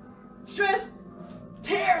 Stress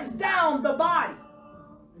tears down the body.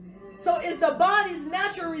 So it's the body's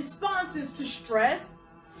natural responses to stress.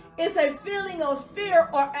 It's a feeling of fear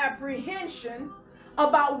or apprehension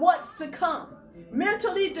about what's to come.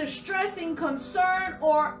 Mentally distressing concern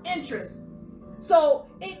or interest. So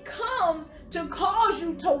it comes to cause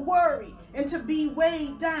you to worry and to be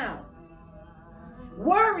weighed down.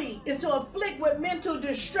 Worry is to afflict with mental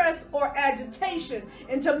distress or agitation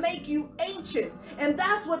and to make you anxious. And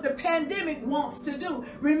that's what the pandemic wants to do.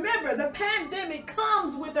 Remember, the pandemic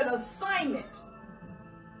comes with an assignment.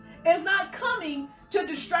 It's not coming to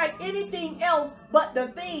distract anything else but the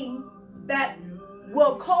thing that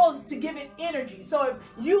will cause to give it energy. So if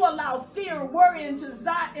you allow fear, worry, and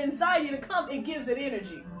anxiety to come, it gives it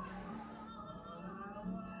energy.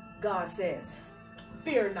 God says,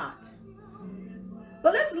 fear not.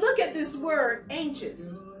 But let's look at this word,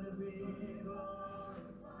 anxious.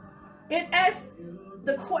 It asks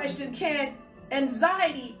the question, can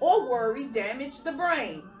anxiety or worry damage the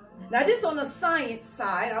brain? Now this on the science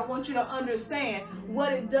side, I want you to understand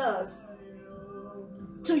what it does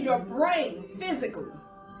to your brain physically.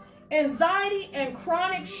 Anxiety and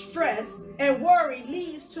chronic stress and worry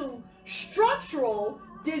leads to structural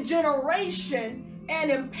degeneration and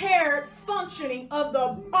impaired functioning of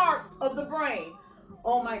the parts of the brain.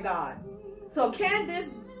 Oh my God. So can this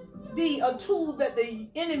be a tool that the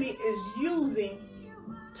enemy is using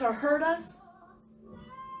to hurt us?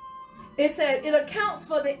 It said it accounts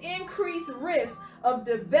for the increased risk of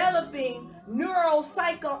developing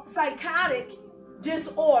neuropsychotic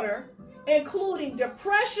disorder, including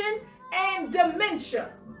depression and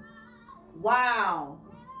dementia. Wow.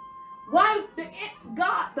 Why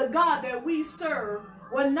the God that we serve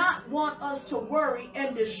would not want us to worry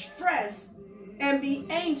and distress and be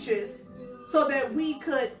anxious so that we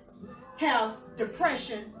could have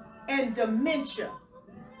depression and dementia.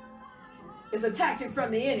 It's a tactic from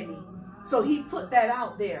the enemy. So he put that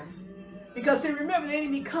out there. Because see, remember, the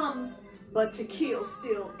enemy comes but to kill,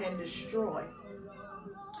 steal, and destroy.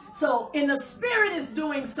 So in the spirit is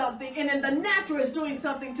doing something, and in the natural is doing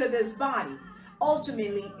something to this body.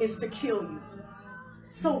 Ultimately, it's to kill you.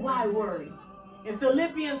 So why worry? In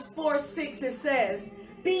Philippians 4:6 it says,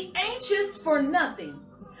 be anxious for nothing,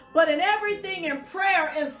 but in everything in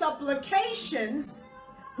prayer and supplications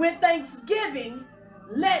with thanksgiving,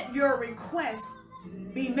 let your requests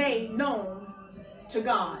be made known to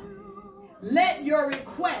God. Let your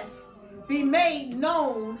requests be made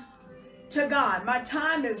known to God. My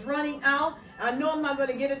time is running out. I know I'm not going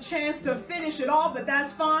to get a chance to finish it all, but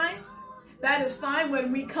that's fine. That is fine.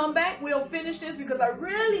 When we come back, we'll finish this, because I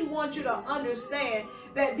really want you to understand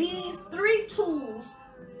that these three tools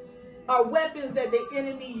are weapons that the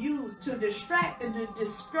enemy used to distract and to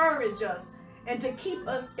discourage us and to keep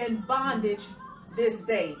us in bondage this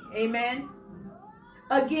day. Amen.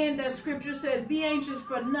 Again, that scripture says, be anxious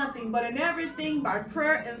for nothing, but in everything by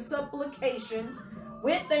prayer and supplications,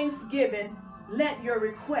 with thanksgiving, let your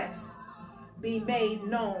requests be made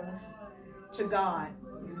known to God.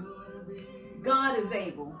 God is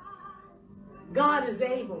able. God is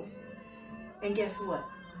able. And guess what?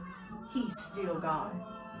 He's still God.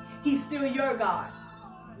 He's still your God.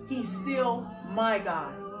 He's still my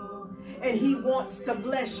God. And he wants to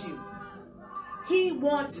bless you. He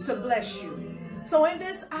wants to bless you. So in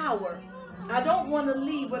this hour, I don't want to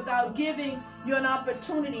leave without giving you an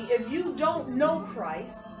opportunity. If you don't know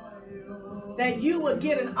Christ, that you will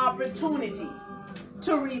get an opportunity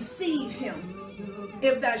to receive him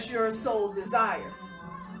if that's your sole desire.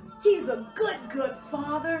 He's a good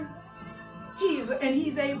Father. He's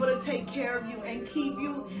able to take care of you and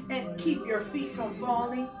keep your feet from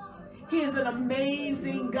falling. He is an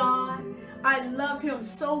amazing God. I love him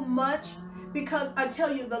so much because I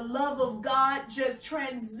tell you, the love of God just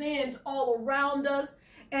transcends all around us.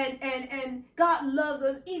 And God loves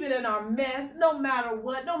us even in our mess, no matter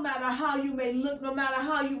what, no matter how you may look, no matter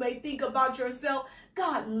how you may think about yourself.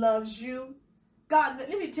 God loves you. God,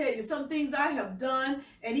 let me tell you, some things I have done,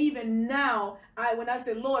 and even now, when I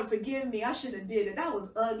say, Lord, forgive me, I shouldn't have did it. That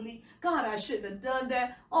was ugly. God, I shouldn't have done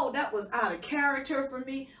that. Oh, that was out of character for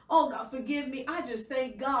me. Oh, God, forgive me. I just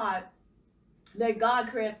thank God that God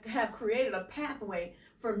have created a pathway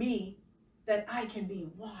for me that I can be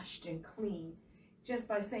washed and clean just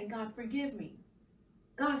by saying, God, forgive me.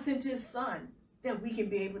 God sent his son that we can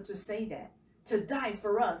be able to say that, to die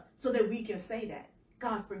for us so that we can say that.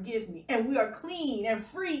 God, forgive me. And we are clean and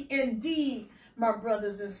free indeed, my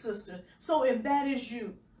brothers and sisters. So if that is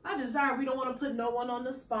you, I desire, we don't want to put no one on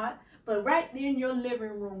the spot, but right in your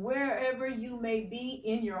living room, wherever you may be,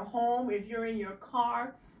 in your home, if you're in your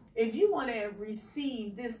car, if you want to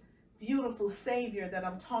receive this beautiful Savior that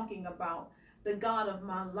I'm talking about, the God of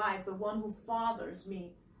my life, the one who fathers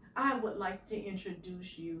me, I would like to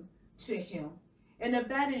introduce you to him. And if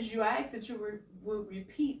that is you, I ask that you will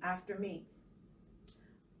repeat after me.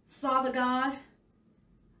 Father God,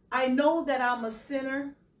 I know that I'm a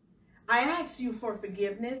sinner. I ask you for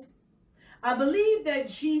forgiveness. I believe that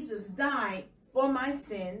Jesus died for my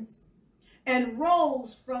sins and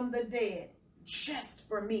rose from the dead just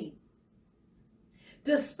for me.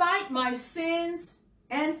 Despite my sins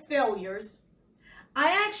and failures, I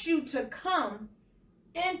ask you to come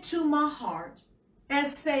into my heart and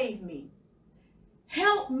save me.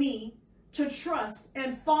 Help me to trust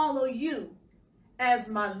and follow you as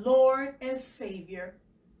my Lord and Savior.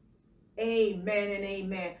 Amen and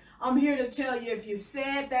amen. I'm here to tell you, if you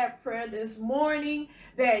said that prayer this morning,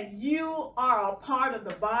 that you are a part of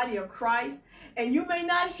the body of Christ. And you may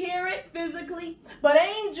not hear it physically, but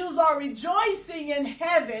angels are rejoicing in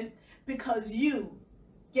heaven because you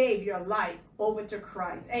gave your life over to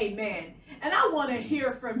Christ. Amen. And I want to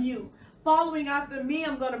hear from you. Following after me,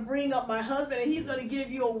 I'm going to bring up my husband, and he's going to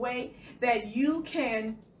give you a way that you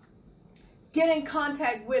can get in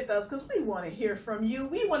contact with us, because we want to hear from you.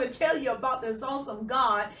 We want to tell you about this awesome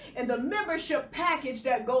God and the membership package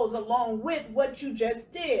that goes along with what you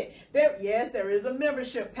just did. Yes, there is a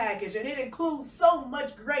membership package, and it includes so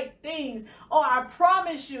much great things. Oh, I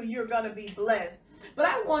promise you, you're going to be blessed. But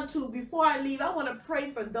I want to, before I leave, I want to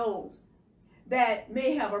pray for those that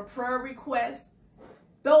may have a prayer request,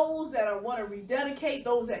 those that want to rededicate,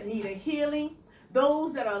 those that need a healing,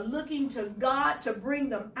 those that are looking to God to bring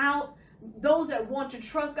them out, those that want to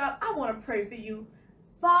trust God. I want to pray for you.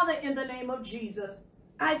 Father, in the name of Jesus,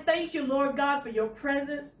 I thank you, Lord God, for your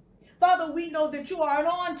presence. Father, we know that you are an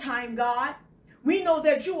on-time God. We know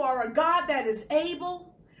that you are a God that is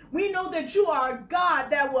able. We know that you are a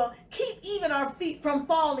God that will keep even our feet from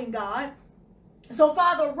falling, God. So,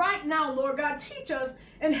 Father, right now, Lord God, teach us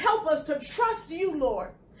and help us to trust you,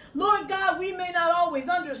 Lord. Lord God, we may not always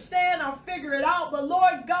understand or figure it out, but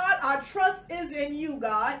Lord God, our trust is in you,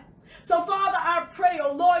 God. So, Father, I pray,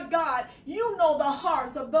 oh Lord God, you know the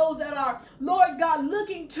hearts of those that are, Lord God,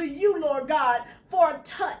 looking to you, Lord God, for a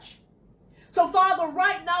touch. So, Father,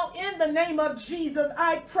 right now, in the name of Jesus,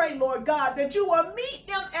 I pray, Lord God, that you will meet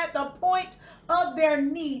them at the point of their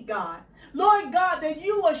need, God. Lord God, that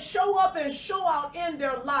you will show up and show out in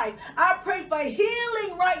their life. I pray for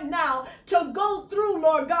healing right now to go through,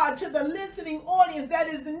 Lord God, to the listening audience that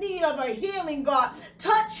is in need of a healing, God.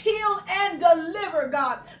 Touch, heal, and deliver,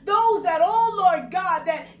 God. Those that, oh Lord God,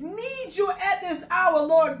 that need you at this hour,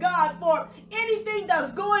 Lord God, for anything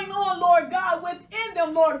that's going on, Lord God, within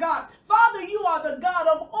them, Lord God. Father, you are the God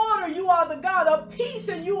of order. You are the God of peace,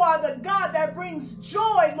 and you are the God that brings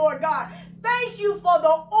joy, Lord God. Thank you for the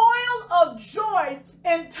oil of joy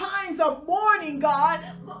in times of mourning, God.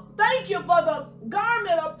 Thank you for the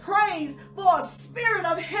garment of praise for a spirit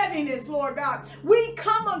of heaviness, Lord God. We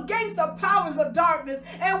come against the powers of darkness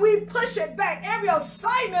and we push it back. Every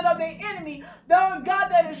assignment of the enemy, Lord God,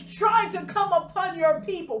 that is trying to come upon your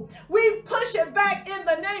people, we push it back in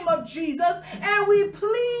the name of Jesus, and we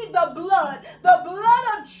plead the blood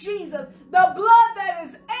of Jesus, the blood that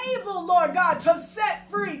is able, Lord God, to set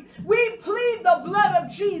free. We plead the blood of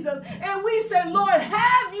Jesus, and we say, Lord,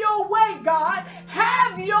 have your way, God.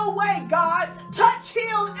 Have your way, God. Touch,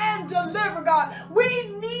 heal, and deliver, God. We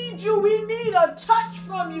need you. We need a touch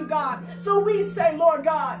from you, God. So we say, Lord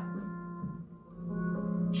God,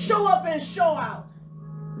 show up and show out.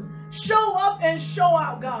 Show up and show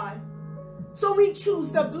out, God. So we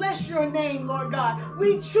choose to bless your name, Lord God.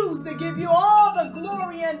 We choose to give you all the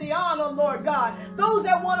glory and the honor, Lord God. Those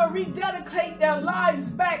that want to rededicate their lives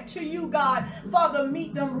back to you, God, Father,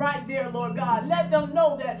 meet them right there, Lord God. Let them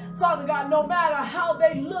know that, Father God, no matter how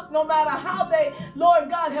they look, no matter how they, Lord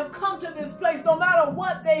God, have come to this place, no matter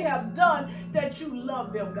what they have done, that you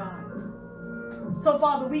love them, God. So,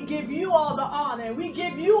 Father, we give you all the honor and we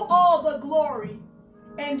give you all the glory.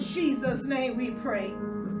 In Jesus' name we pray.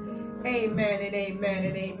 Amen and amen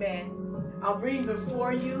and amen. I'll bring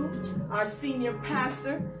before you our senior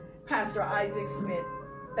pastor, Pastor Isaac Smith.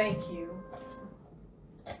 Thank you.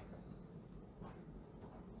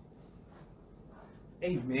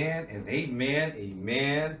 Amen and amen,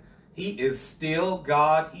 amen. He is still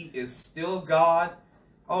God. He is still God.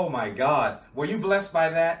 Oh my God. Were you blessed by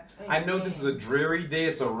that? Amen. I know this is a dreary day.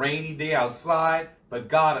 It's a rainy day outside, but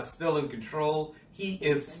God is still in control. He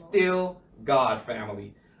is still God,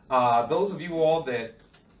 family. Those of you all that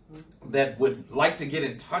would like to get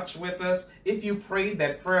in touch with us, if you prayed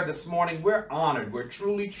that prayer this morning, we're honored. We're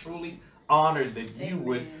truly, truly honored that you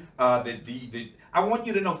would, I want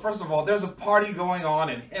you to know, first of all, there's a party going on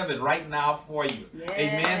in heaven right now for you. Yes.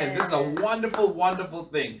 Amen. And this is a wonderful, wonderful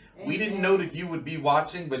thing. Amen. We didn't know that you would be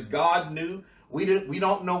watching, but God knew. We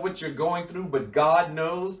don't know what you're going through, but God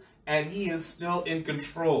knows, and He is still in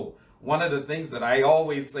control. One of the things that I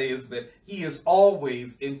always say is that He is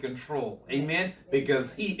always in control. Amen?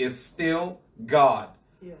 Because He is still God.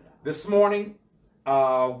 This morning,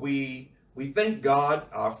 we thank God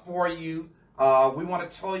for you. We want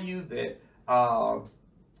to tell you that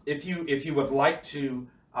if you would like to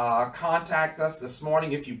contact us this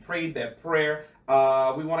morning, if you prayed that prayer,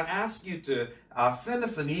 we want to ask you to send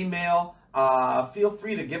us an email. Feel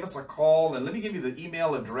free to give us a call, and let me give you the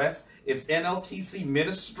email address. It's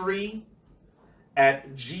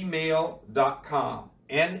nltcministry@gmail.com.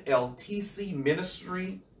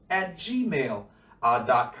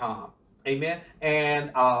 nltcministry@gmail.com. Amen.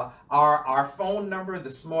 And our phone number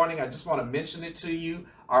this morning, I just want to mention it to you.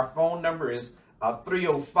 Our phone number is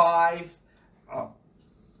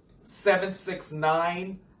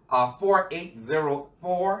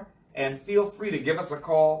 305-769-4804, and feel free to give us a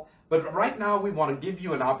call. But right now, we want to give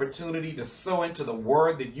you an opportunity to sow into the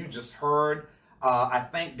word that you just heard. I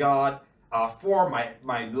thank God for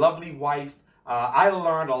my lovely wife. I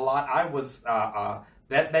learned a lot. I was that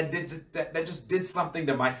just did something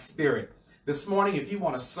to my spirit. This morning, if you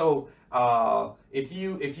want to sow, if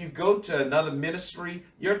you go to another ministry,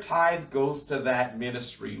 your tithe goes to that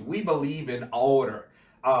ministry. We believe in order.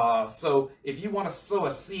 So if you want to sow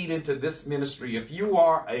a seed into this ministry, if you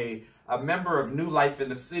are a member of New Life in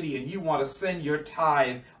the City and you want to send your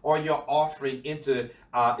tithe or your offering into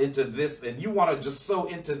this, and you want to just sow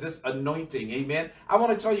into this anointing, amen, I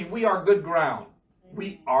want to tell you, we are good ground.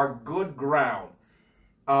 We are good ground.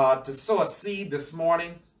 To sow a seed this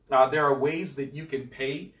morning, there are ways that you can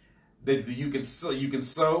pay, that you can sow. You can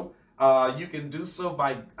do so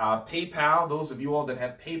by PayPal. Those of you all that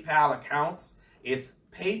have PayPal accounts, it's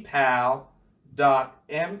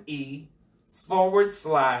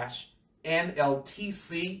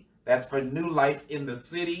paypal.me/NLTC. That's for New Life in the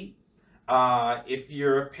City. If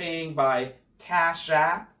you're paying by Cash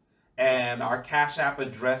App, and our Cash App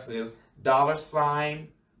address is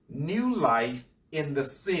 $New Life in the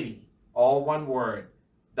City. All one word.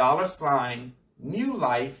 $New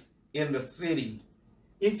Life in the City.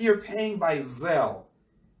 If you're paying by Zelle,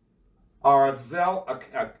 our Zelle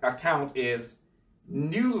account is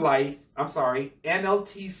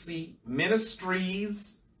NLTC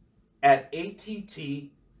Ministries @att.net.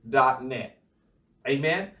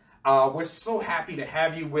 Amen. We're so happy to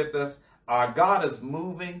have you with us. God is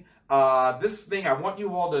moving. This thing, I want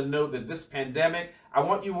you all to know that this pandemic, I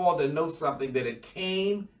want you all to know something, that it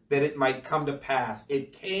came that it might come to pass.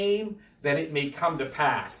 It came that it may come to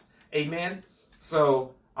pass. Amen.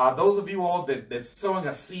 So those of you all that's sowing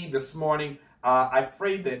a seed this morning, I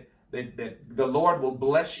pray that that the Lord will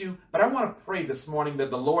bless you. But I want to pray this morning that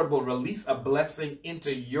the Lord will release a blessing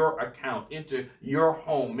into your account, into your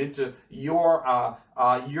home, into your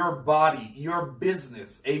body, your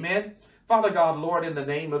business. Amen. Father God, Lord, in the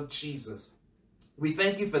name of Jesus, we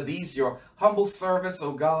thank you for these, your humble servants,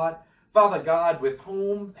 oh God. Father God, with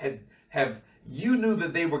whom have you knew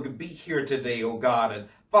that they were going to be here today, oh God. And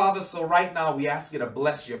Father, so right now we ask you to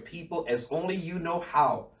bless your people as only you know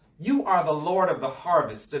how. You are the Lord of the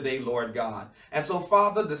harvest today, Lord God. And so,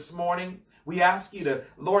 Father, this morning, we ask you to,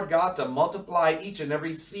 Lord God, to multiply each and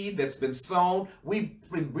every seed that's been sown. We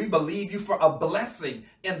believe you for a blessing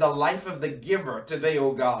in the life of the giver today,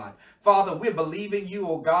 oh God. Father, we're believing you,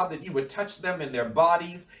 oh God, that you would touch them in their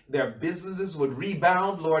bodies, their businesses would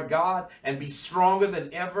rebound, Lord God, and be stronger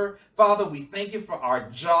than ever. Father, we thank you for our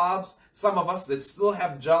jobs. Some of us that still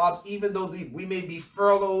have jobs, even though we may be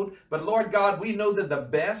furloughed, but Lord God, we know that the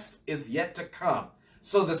best is yet to come.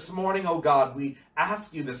 So this morning, oh God, we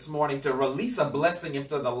ask you this morning to release a blessing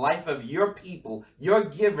into the life of your people, your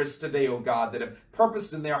givers today, oh God, that have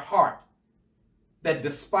purposed in their heart that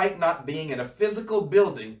despite not being in a physical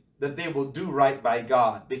building, that they will do right by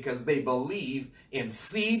God because they believe in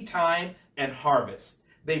seed time and harvest.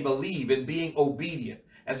 They believe in being obedient.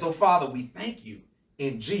 And so, Father, we thank you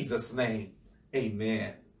in Jesus' name.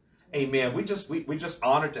 Amen. Amen. We're just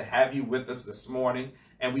honored to have you with us this morning,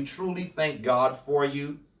 and we truly thank God for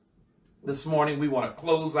you. This morning, we want to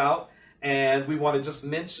close out, and we want to just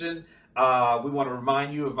mention, we want to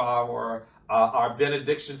remind you of our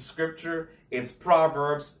benediction scripture. It's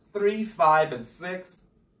Proverbs 3, 5, and 6.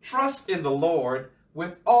 Trust in the Lord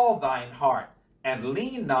with all thine heart, and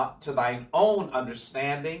lean not to thine own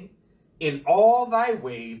understanding. In all thy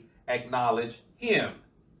ways acknowledge him,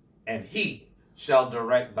 and he shall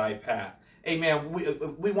direct thy path. Amen.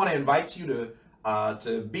 We want to invite you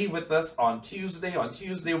to be with us on Tuesday. On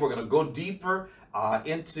Tuesday, we're going to go deeper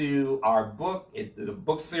into our book, the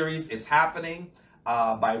book series, It's Happening,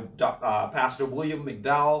 by Pastor William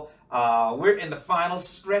McDowell. We're in the final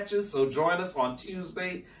stretches, so join us on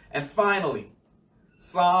Tuesday. And finally,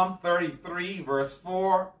 Psalm 33, verse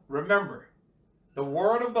 4. Remember, the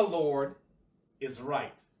word of the Lord is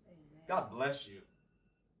right. Amen. God bless you.